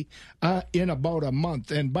Chile in about a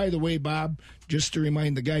month. And by the way, Bob, just to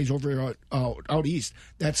remind the guys over out east,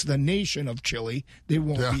 that's the nation of Chile. They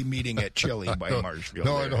won't be meeting at Chile by Marshfield.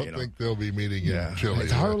 No, I don't think they'll be meeting in Chile.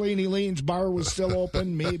 If Harley and Elaine's bar was still open,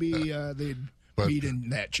 maybe they'd meet in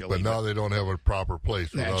that Chile. But now they don't have a proper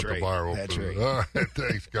place without the bar open. That's right. All right,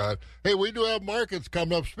 thanks, Scott. Hey, we do have markets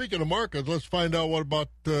coming up. Speaking of markets, let's find out what about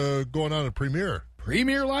going on at Premier.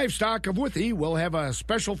 Premier Livestock of Withee will have a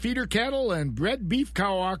special feeder cattle and bred beef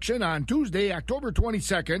cow auction on Tuesday, October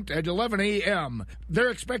 22nd at 11 a.m.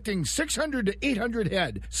 They're expecting 600 to 800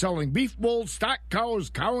 head, selling beef bulls, stock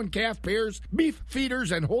cows, cow and calf pairs, beef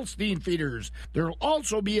feeders, and Holstein feeders. There'll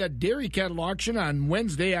also be a dairy cattle auction on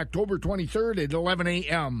Wednesday, October 23rd at 11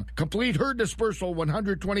 a.m. Complete herd dispersal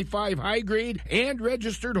 125 high-grade and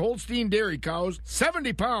registered Holstein dairy cows,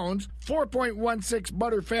 70 pounds, 4.16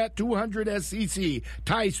 butterfat, 200 SCC.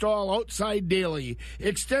 Tie stall outside daily.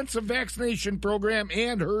 Extensive vaccination program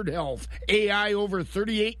and herd health. AI over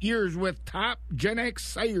 38 years with top Gen X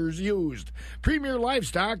sires used. Premier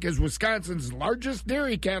Livestock is Wisconsin's largest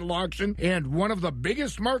dairy cattle auction and one of the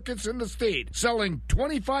biggest markets in the state, selling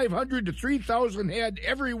 2,500 to 3,000 head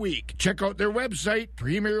every week. Check out their website,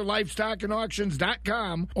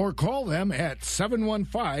 premierlivestockandauctions.com, or call them at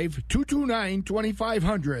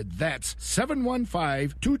 715-229-2500. That's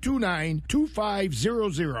 715-229-2500.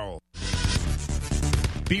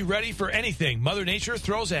 Be ready for anything Mother Nature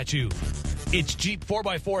throws at you. It's Jeep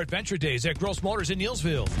 4x4 Adventure Days at Gross Motors in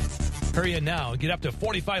Neillsville. Hurry in now and get up to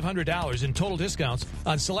 $4,500 in total discounts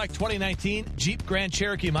on select 2019 Jeep Grand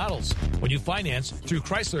Cherokee models when you finance through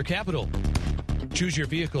Chrysler Capital. Choose your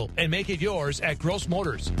vehicle and make it yours at Gross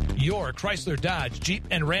Motors, your Chrysler, Dodge, Jeep,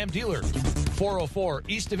 and Ram dealer. 404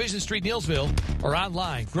 East Division Street, Neillsville, or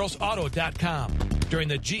online, grossauto.com. During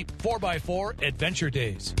the Jeep 4x4 Adventure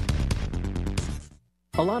Days.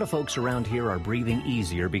 A lot of folks around here are breathing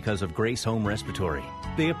easier because of Grace Home Respiratory.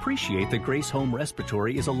 They appreciate that Grace Home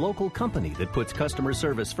Respiratory is a local company that puts customer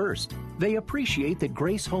service first. They appreciate that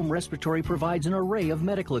Grace Home Respiratory provides an array of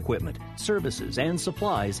medical equipment, services, and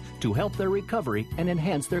supplies to help their recovery and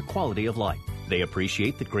enhance their quality of life. They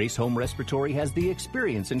appreciate that Grace Home Respiratory has the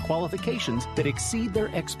experience and qualifications that exceed their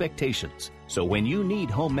expectations. So when you need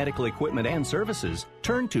home medical equipment and services,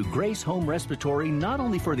 turn to Grace Home Respiratory not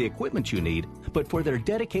only for the equipment you need, but for their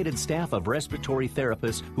dedicated staff of respiratory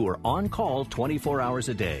therapists who are on call 24 hours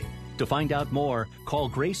a day. To find out more, call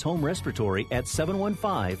Grace Home Respiratory at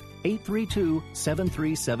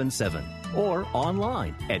 715-832-7377 or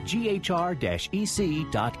online at ghr-ec.com.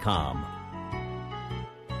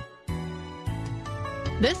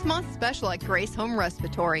 This month's special at Grace Home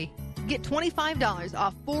Respiratory. Get $25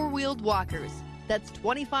 off four-wheeled walkers. That's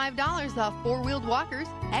 $25 off four-wheeled walkers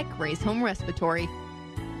at Grace Home Respiratory.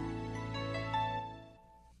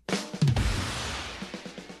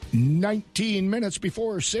 19 minutes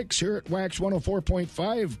before 6 here at Wax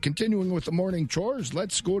 104.5. Continuing with the morning chores,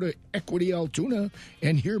 let's go to Equity Altoona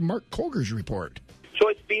and hear Mark Koger's report.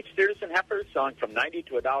 Choice beef steers and heifers selling from $90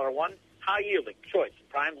 to $1.01. High yielding choice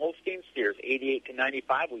prime Holstein steers 88 to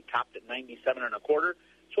 95. We topped at 97 1/4.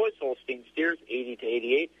 Choice Holstein steers 80 to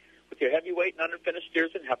 88. With your heavyweight and underfinished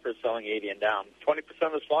steers and heifers selling 80 and down.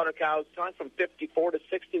 20% of the slaughter cows selling from 54 to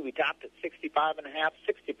 60. We topped at 65 1/2.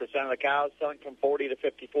 60% of the cows selling from 40 to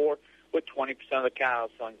 54, with 20% of the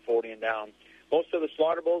cows selling 40 and down. Most of the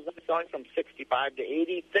slaughter bulls selling from 65 to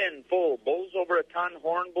 80. Thin, full bulls over a ton,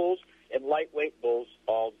 horn bulls, and lightweight bulls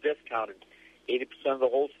all discounted. 80% of the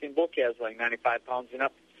Holstein bull calves weighing 95 pounds and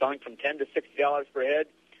up, selling from $10 to $60 per head.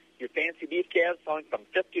 Your fancy beef calves selling from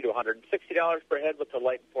 $50 to $160 per head, with the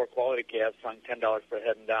light and poor quality calves selling $10 per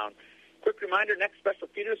head and down. Quick reminder, next special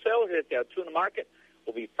feeder sale here at the Altoona Market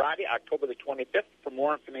will be Friday, October the 25th. For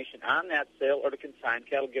more information on that sale or to consign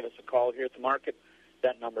cattle, give us a call here at the market.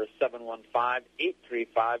 That number is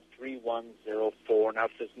 715-835-3104. Now,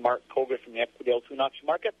 this is Mark Koger from the Equity Altoona Auction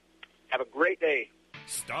Market. Have a great day.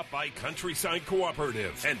 Stop by Countryside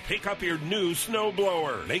Cooperative and pick up your new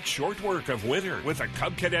snowblower. Make short work of winter with a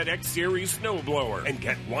Cub Cadet X Series snowblower and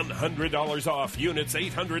get $100 off units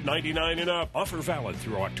 $899 and up. Offer valid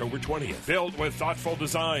through October 20th. Built with thoughtful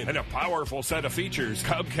design and a powerful set of features,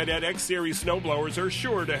 Cub Cadet X Series snowblowers are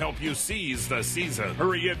sure to help you seize the season.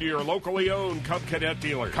 Hurry into your locally owned Cub Cadet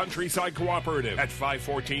dealer, Countryside Cooperative, at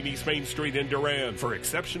 514 East Main Street in Durand, for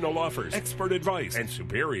exceptional offers, expert advice, and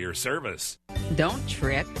superior service. Don't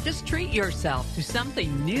trip. Just treat yourself to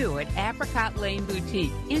something new at Apricot Lane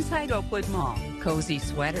Boutique inside Oakwood Mall. Cozy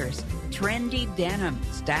sweaters, trendy denim,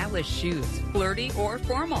 stylish shoes, flirty or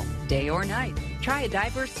formal, day or night. Try a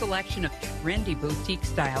diverse selection of trendy boutique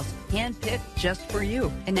styles handpicked just for you.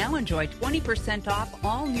 And now enjoy 20% off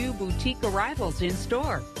all new boutique arrivals in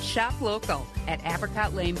store. Shop local at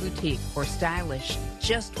Apricot Lane Boutique for stylish,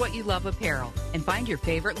 just what you love apparel. And find your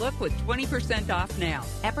favorite look with 20% off now.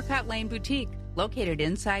 Apricot Lane Boutique, located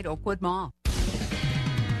inside Oakwood Mall.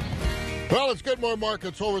 Well, it's Good Morning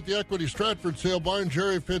Markets over at the Equity Stratford Sale Barn.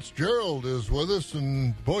 Jerry Fitzgerald is with us,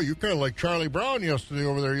 and boy, you're kind of like Charlie Brown yesterday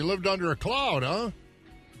over there. You lived under a cloud, huh?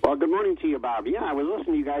 Well, Well, good morning to you, Bob. Yeah, I was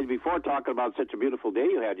listening to you guys before talking about such a beautiful day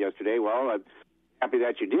you had yesterday. Well, I'm happy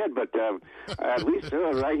that you did, but at least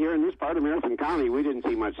right here in this part of Marathon County, we didn't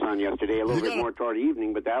see much sun yesterday, a little bit more toward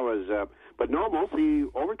evening, but that was, but no, mostly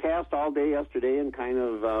overcast all day yesterday and kind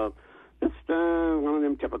of just one of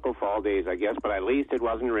them typical fall days, I guess, but at least it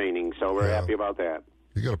wasn't raining, so we're happy about that.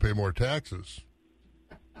 You got to pay more taxes.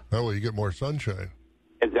 That way you get more sunshine.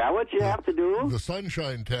 Is that what you have to do? The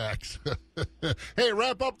sunshine tax. Hey,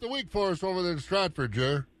 wrap up the week for us over there in Stratford,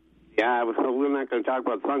 Jer. Yeah, we're not going to talk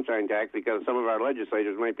about sunshine tax because some of our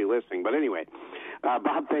legislators might be listening. But anyway,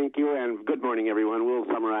 Bob, thank you, and good morning, everyone. We'll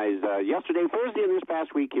summarize yesterday, Thursday, and this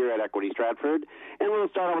past week here at Equity Stratford. And we'll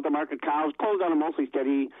start out with the market cows. Closed on a mostly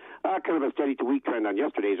steady, kind of a steady to weak trend on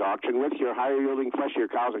yesterday's auction with your higher-yielding, fleshier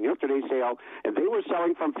cows on yesterday's sale. And they were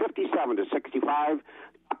selling from 57 to 65.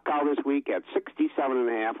 Cow this week at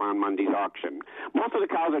 67.5 on Monday's auction. Most of the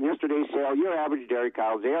cows on yesterday's sale, your average dairy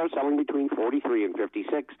cows, they are selling between 43 and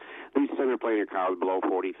 56. These center planer cows below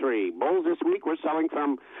 43. Bulls this week we're selling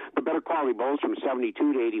from the better quality bulls from 72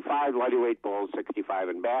 to 85. Lighter weight bulls 65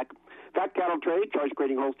 and back. Fat cattle trade, choice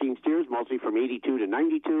grading Holstein steers mostly from 82 to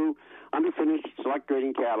 92. Underfinished select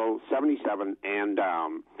grading cattle 77 and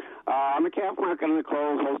down. On the calf market on the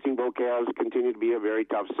close, Holstein bull calves continue to be a very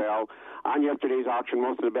tough sell. On yesterday's auction,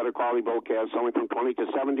 most of the better quality bull calves selling from 20 to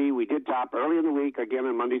 70. We did top early in the week, again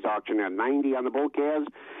on Monday's auction at 90 on the bull calves.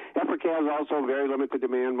 Heifer calves also very limited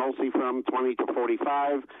demand, mostly from 20 to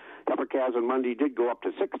 45. Heifer calves on Monday did go up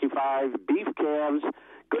to 65. Beef calves,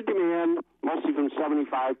 good demand, mostly from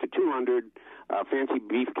 75 to 200. Fancy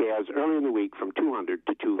beef calves early in the week from 200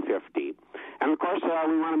 to 250. And, of course,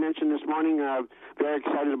 we want to mention this morning, very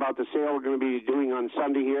excited about the sale we're going to be doing on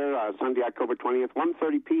Sunday here, Sunday, October 20th,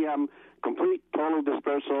 1:30 p.m., complete total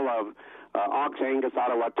dispersal of Ox Angus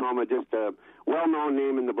out of Wautoma, just a well-known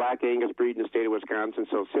name in the black Angus breed in the state of Wisconsin.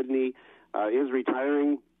 So Sydney is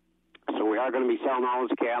retiring, so we are going to be selling all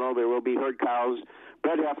his cattle. There will be herd cows,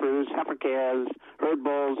 bred heifers, heifer calves, herd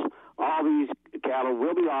bulls. All these cattle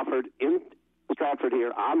will be offered in Stratford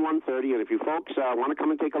here on 1:30, and if you folks want to come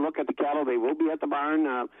and take a look at the cattle, they will be at the barn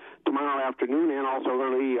tomorrow afternoon and also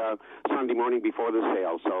early Sunday morning before the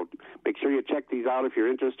sale. So make sure you check these out if you're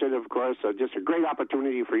interested. Of course, just a great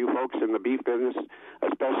opportunity for you folks in the beef business,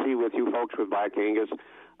 especially with you folks with Black Angus.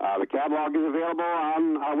 The catalog is available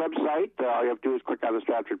on our website. All you have to do is click on the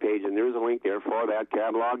Stratford page, and there's a link there for that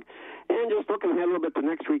catalog. And just looking ahead a little bit to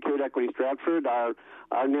next week here at Equity Stratford, our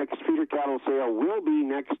next feeder cattle sale will be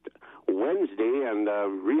next Wednesday. And the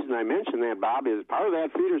reason I mention that, Bob, is part of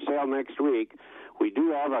that feeder sale next week, we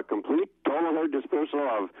do have a complete total herd dispersal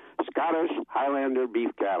of Scottish Highlander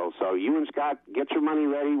beef cattle. So you and Scott, get your money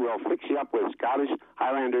ready. We'll fix you up with Scottish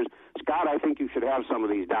Highlanders. Scott, I think you should have some of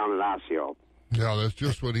these down in Osseo. Yeah, that's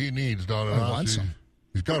just what he needs down in Osseo.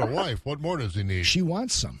 He's got a wife. What more does he need? She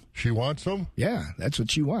wants some. She wants some? Yeah, that's what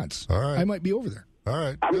she wants. All right. I might be over there. All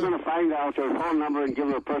right. I'm going to find out her phone number and give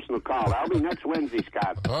her a personal call. That'll be next Wednesday,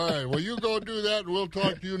 Scott. All right. Well, you go do that, and we'll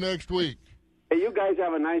talk to you next week. Hey, you guys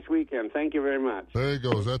have a nice weekend. Thank you very much. There he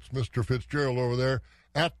goes. That's Mr. Fitzgerald over there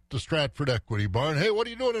at the Stratford Equity Barn. Hey, what are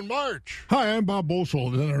you doing in March? Hi, I'm Bob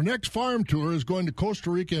Bosold, and our next farm tour is going to Costa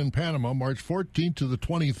Rica and Panama, March 14th to the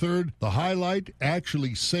 23rd. The highlight,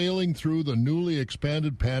 actually sailing through the newly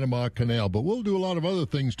expanded Panama Canal. But we'll do a lot of other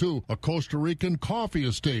things, too. A Costa Rican coffee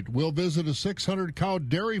estate. We'll visit a 600-cow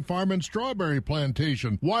dairy farm and strawberry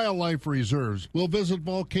plantation. Wildlife reserves. We'll visit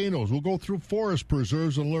volcanoes. We'll go through forest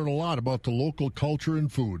preserves and learn a lot about the local culture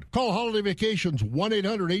and food. Call Holiday Vacations,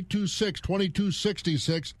 1-800-826-2266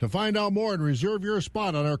 to find out more and reserve your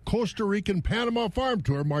spot on our Costa Rican Panama farm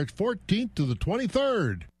tour, March 14th to the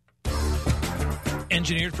 23rd.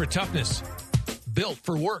 Engineered for toughness, built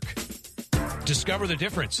for work. Discover the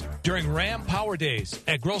difference during Ram Power Days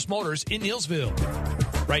at Gross Motors in Neillsville.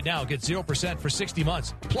 Right now, get 0% for 60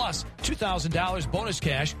 months, plus $2,000 bonus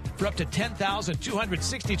cash for up to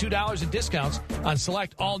 $10,262 in discounts on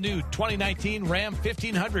select all-new 2019 Ram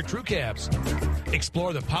 1500 crew cabs.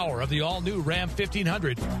 Explore the power of the all-new Ram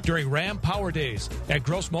 1500 during Ram Power Days at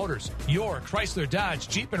Gross Motors, your Chrysler, Dodge,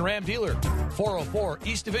 Jeep, and Ram dealer. 404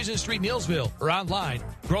 East Division Street, Neillsville, or online,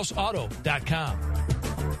 grossauto.com.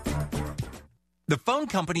 The phone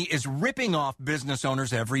company is ripping off business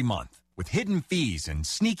owners every month with hidden fees and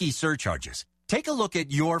sneaky surcharges. Take a look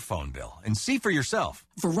at your phone bill and see for yourself.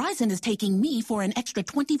 Verizon is taking me for an extra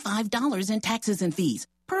 $25 in taxes and fees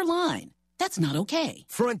per line. That's not okay.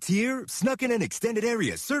 Frontier snuck in an extended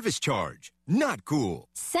area service charge. Not cool.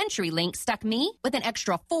 CenturyLink stuck me with an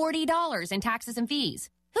extra $40 in taxes and fees.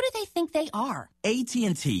 Who do they think they are?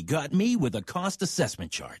 AT&T got me with a cost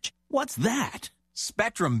assessment charge. What's that?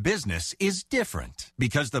 Spectrum Business is different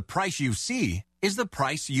because the price you see is the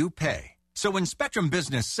price you pay. So when Spectrum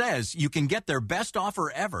Business says you can get their best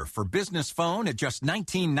offer ever for business phone at just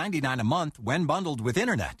 $19.99 a month when bundled with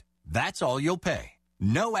internet, that's all you'll pay.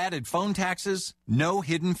 No added phone taxes, no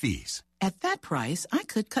hidden fees. At that price, I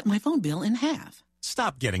could cut my phone bill in half.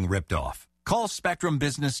 Stop getting ripped off. Call Spectrum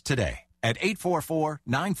Business today at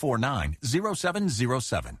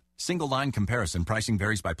 844-949-0707. Single line comparison. Pricing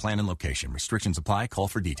varies by plan and location. Restrictions apply. Call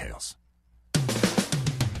for details.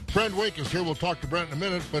 Brent Wake is here. We'll talk to Brent in a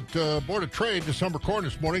minute. But Board of Trade, December corn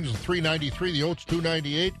this morning is $3.93. The oats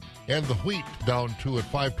 $2.98, and the wheat down 2 at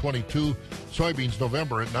 $5.22. Soybeans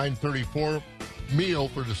November at $9.34. Meal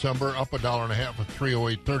for December up $1.50 at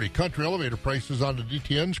 $3.0830. Country elevator prices on the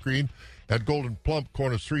DTN screen. At Golden Plump,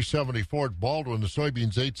 corn is $3.74. At Baldwin, the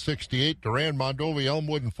soybeans $8.68. Durand, Mondovi,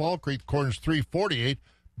 Elmwood, and Fall Creek, corn is $3.48.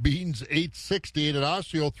 Beans $8.68 at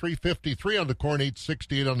Osseo, $3.53 on the corn,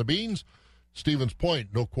 $8.68 on the beans. Stevens Point,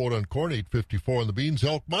 no quote on corn, $8.54 on the beans.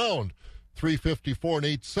 Elk Mound, $3.54 and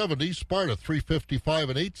 $8.70. Sparta, $3.55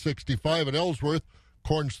 and $8.65 at Ellsworth.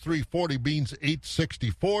 Corn's $3.40, beans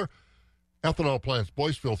 $8.64. Ethanol plants,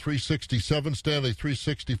 Boyceville, $3.67. Stanley,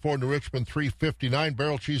 $3.64. New Richmond, $3.59.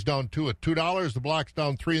 Barrel cheese down 2 at $2. The blocks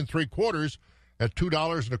down 3 3/4 at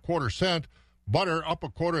 $2.25. Butter up a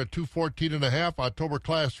quarter at $2.14.5. October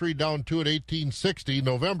Class 3 down 2 at $18.60.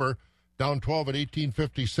 November down 12 at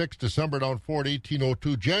 $18.56. December down 4 at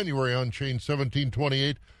 $18.02. January unchanged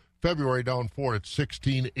 $17.28. February down 4 at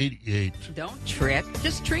 $16.88. Don't trip.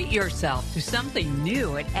 Just treat yourself to something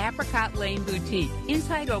new at Apricot Lane Boutique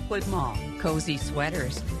inside Oakwood Mall. Cozy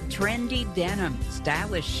sweaters, trendy denim,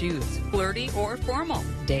 stylish shoes, flirty or formal,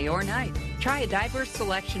 day or night. Try a diverse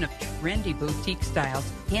selection of trendy boutique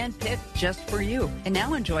styles, handpicked just for you. And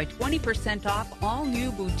now enjoy 20% off all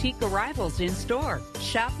new boutique arrivals in store.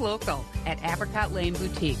 Shop local at Apricot Lane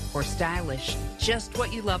Boutique for stylish, just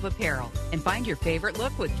what you love apparel. And find your favorite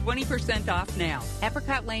look with 20% off now.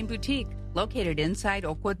 Apricot Lane Boutique, located inside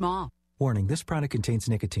Oakwood Mall. Warning, this product contains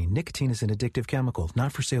nicotine. Nicotine is an addictive chemical,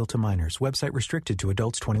 not for sale to minors. Website restricted to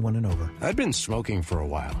adults 21 and over. I'd been smoking for a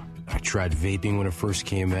while. I tried vaping when it first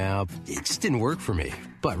came out. It just didn't work for me.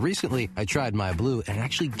 But recently, I tried MyBlue, and it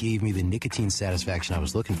actually gave me the nicotine satisfaction I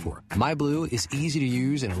was looking for. MyBlue is easy to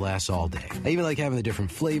use, and it lasts all day. I even like having the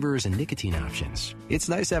different flavors and nicotine options. It's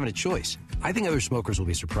nice having a choice. I think other smokers will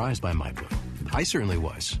be surprised by MyBlue. I certainly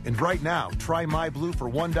was. And right now, try MyBlue for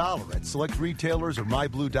 $1 at select retailers or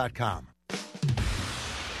myblue.com.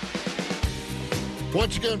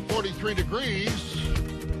 Once again, 43 degrees,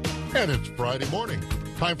 and it's Friday morning.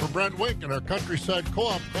 Time for Brent Wink and our Countryside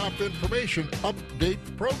Co-op Crop Information Update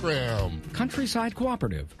Program. Countryside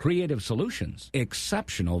Cooperative, creative solutions,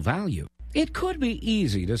 exceptional value. It could be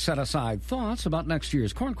easy to set aside thoughts about next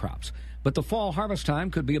year's corn crops, but the fall harvest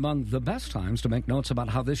time could be among the best times to make notes about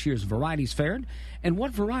how this year's varieties fared and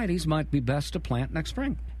what varieties might be best to plant next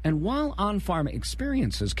spring. And while on-farm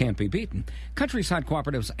experiences can't be beaten, Countryside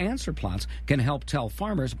Cooperative's answer plots can help tell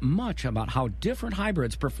farmers much about how different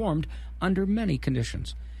hybrids performed under many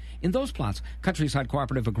conditions. In those plots, Countryside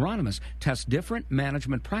Cooperative agronomists test different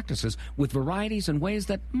management practices with varieties in ways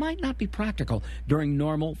that might not be practical during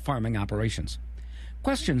normal farming operations.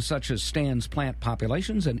 Questions such as stands, plant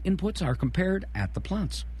populations, and inputs are compared at the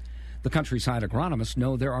plots. The Countryside agronomists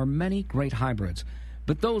know there are many great hybrids,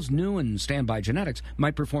 but those new and standby genetics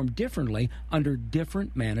might perform differently under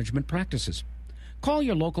different management practices. Call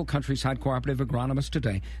your local Countryside Cooperative agronomist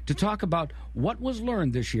today to talk about what was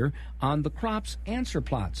learned this year on the crops answer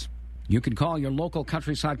plots. You can call your local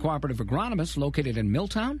Countryside Cooperative agronomist located in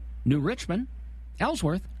Milltown, New Richmond,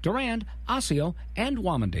 Ellsworth, Durand, Osseo, and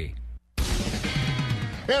Wamandee.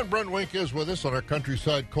 And Brent Wink is with us on our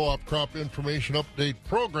Countryside Co-op Crop Information Update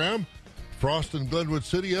Program. Frost in Glenwood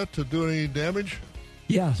City yet to do any damage?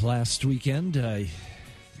 Yeah, last weekend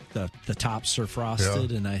the tops are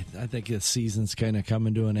frosted, and I think the season's kind of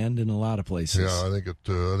coming to an end in a lot of places. Yeah, I think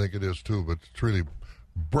it is too. But it's really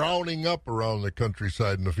browning up around the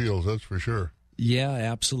countryside and the fields. That's for sure. Yeah,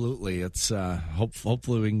 absolutely. It's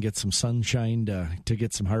hopefully we can get some sunshine to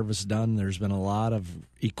get some harvest done. There's been a lot of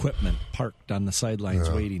equipment parked on the sidelines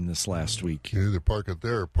waiting this last week. You either park it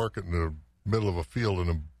there or park it in the middle of a field in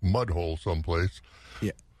a mud hole someplace.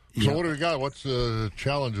 Yeah. So what do we got? What's the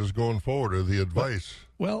challenges going forward, or the advice?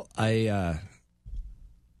 Well, I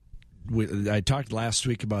talked last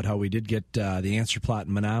week about how we did get the answer plot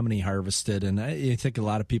in Menominee harvested, and I think a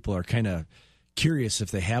lot of people are kind of curious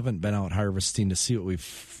if they haven't been out harvesting to see what we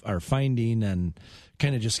are finding, and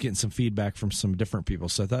kind of just getting some feedback from some different people.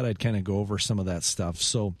 So I thought I'd kind of go over some of that stuff.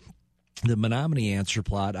 So the Menominee answer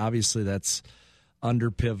plot, obviously that's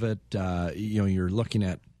under pivot. You're looking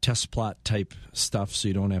at test plot type stuff, so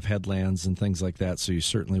you don't have headlands and things like that. So you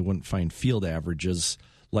certainly wouldn't find field averages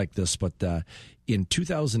like this. But in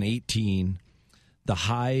 2018, the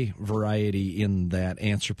high variety in that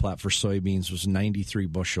answer plot for soybeans was 93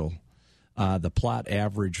 bushel. The plot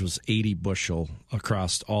average was 80 bushel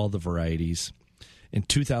across all the varieties. In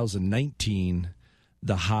 2019,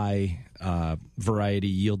 the high variety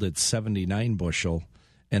yielded 79 bushel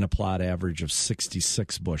and a plot average of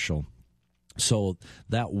 66 bushel. So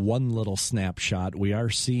that one little snapshot, we are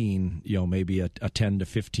seeing, maybe a 10 to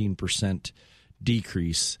 15%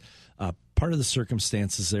 decrease. Part of the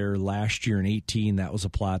circumstances there, last year in 18, that was a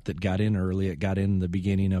plot that got in early. It got in the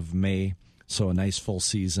beginning of May, so a nice full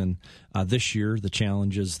season. This year, the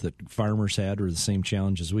challenges that farmers had were the same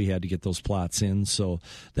challenges we had to get those plots in. So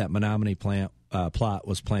that Menominee plot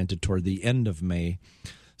was planted toward the end of May.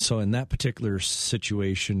 So in that particular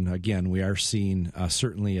situation, again, we are seeing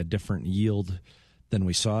certainly a different yield than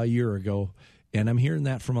we saw a year ago. And I'm hearing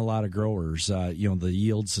that from a lot of growers. The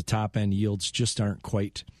yields, the top-end yields just aren't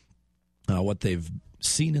quite what they've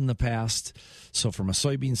seen in the past. So from a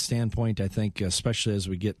soybean standpoint, I think especially as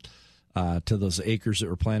we get to those acres that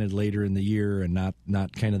were planted later in the year and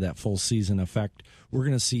not kind of that full season effect, we're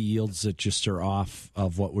going to see yields that just are off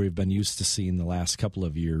of what we've been used to seeing the last couple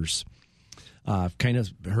of years. I've kind of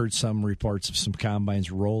heard some reports of some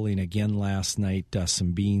combines rolling again last night,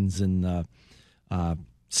 some beans in the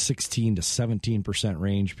 16 to 17%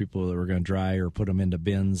 range, people that were going to dry or put them into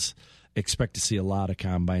bins. Expect to see a lot of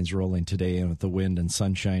combines rolling today, and with the wind and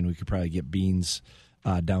sunshine, we could probably get beans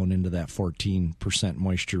down into that 14%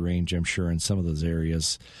 moisture range, I'm sure, in some of those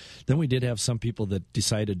areas. Then we did have some people that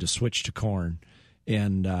decided to switch to corn,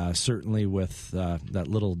 and certainly with that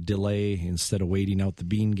little delay, instead of waiting out the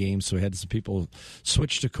bean game, so we had some people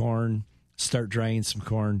switch to corn, start drying some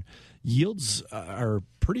corn. Yields are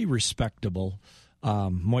pretty respectable.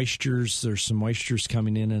 Moistures, there's some moistures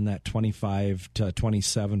coming in that 25 to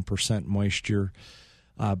 27% moisture.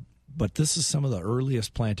 But this is some of the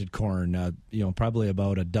earliest planted corn, probably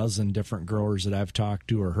about a dozen different growers that I've talked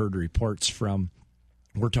to or heard reports from.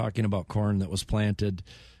 We're talking about corn that was planted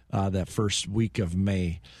that first week of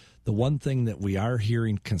May. The one thing that we are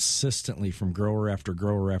hearing consistently from grower after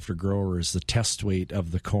grower after grower is the test weight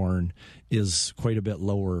of the corn is quite a bit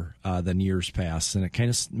lower than years past. And it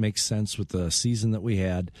kind of makes sense with the season that we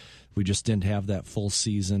had. We just didn't have that full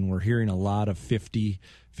season. We're hearing a lot of 50,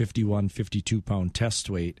 51, 52-pound test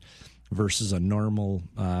weight versus a normal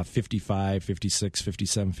 55, 56,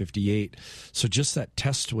 57, 58. So just that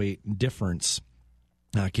test weight difference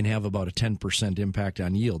can have about a 10% impact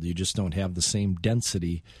on yield. You just don't have the same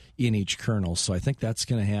density in each kernel. So I think that's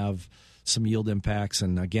going to have some yield impacts.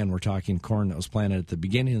 And again, we're talking corn that was planted at the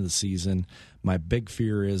beginning of the season. My big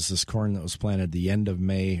fear is this corn that was planted the end of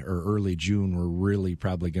May or early June, we're really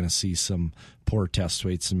probably going to see some poor test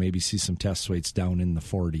weights and maybe see some test weights down in the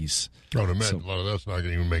 40s. I would imagine a lot of that's not going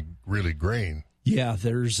to even make really grain. Yeah,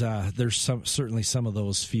 there's certainly some of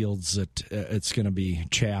those fields that it's going to be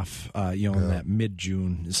chaff, in that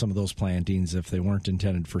mid-June. Some of those plantings, if they weren't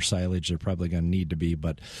intended for silage, they're probably going to need to be.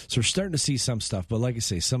 But so we're starting to see some stuff. But like I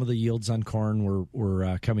say, some of the yields on corn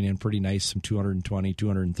were coming in pretty nice, some 220,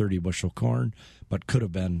 230 bushel corn, but could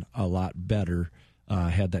have been a lot better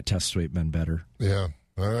had that test weight been better. Yeah.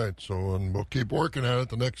 All right, so and we'll keep working at it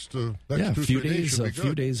the next 2 few days. A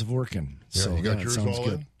few days of working. Yeah, so you got yours all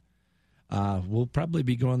good. We'll probably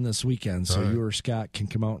be going this weekend, so you or Scott can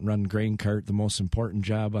come out and run grain cart, the most important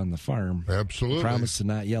job on the farm. Absolutely. I promise to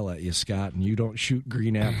not yell at you, Scott, and you don't shoot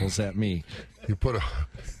green apples at me. You put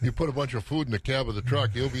a bunch of food in the cab of the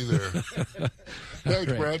truck, you'll be there.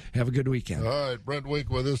 Thanks, right. Brent. Have a good weekend. All right, Brent Wink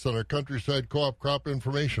with us on our Countryside Co-op Crop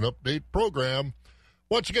Information Update program.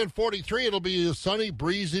 Once again, 43. It'll be a sunny,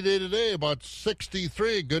 breezy day today, about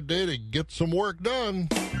 63. A good day to get some work done.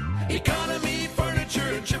 Economy Furniture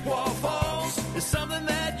in Chippewa Falls is something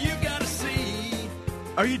that you gotta see.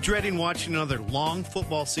 Are you dreading watching another long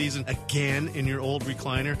football season again in your old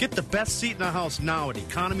recliner? Get the best seat in the house now at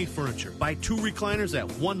Economy Furniture. Buy 2 recliners at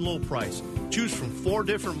one low price. Choose from 4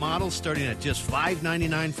 different models starting at just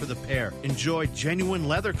 $5.99 for the pair. Enjoy genuine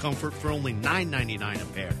leather comfort for only $9.99 a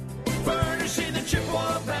pair. Furnishing the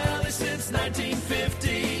Chippewa Valley since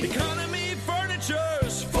 1950. Economy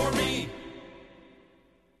Furniture's for me.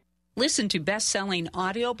 Listen to best-selling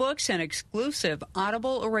audiobooks and exclusive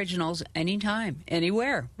Audible originals anytime,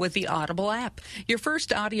 anywhere with the Audible app. Your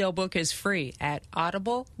first audiobook is free at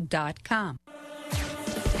audible.com.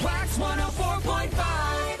 Wax 104.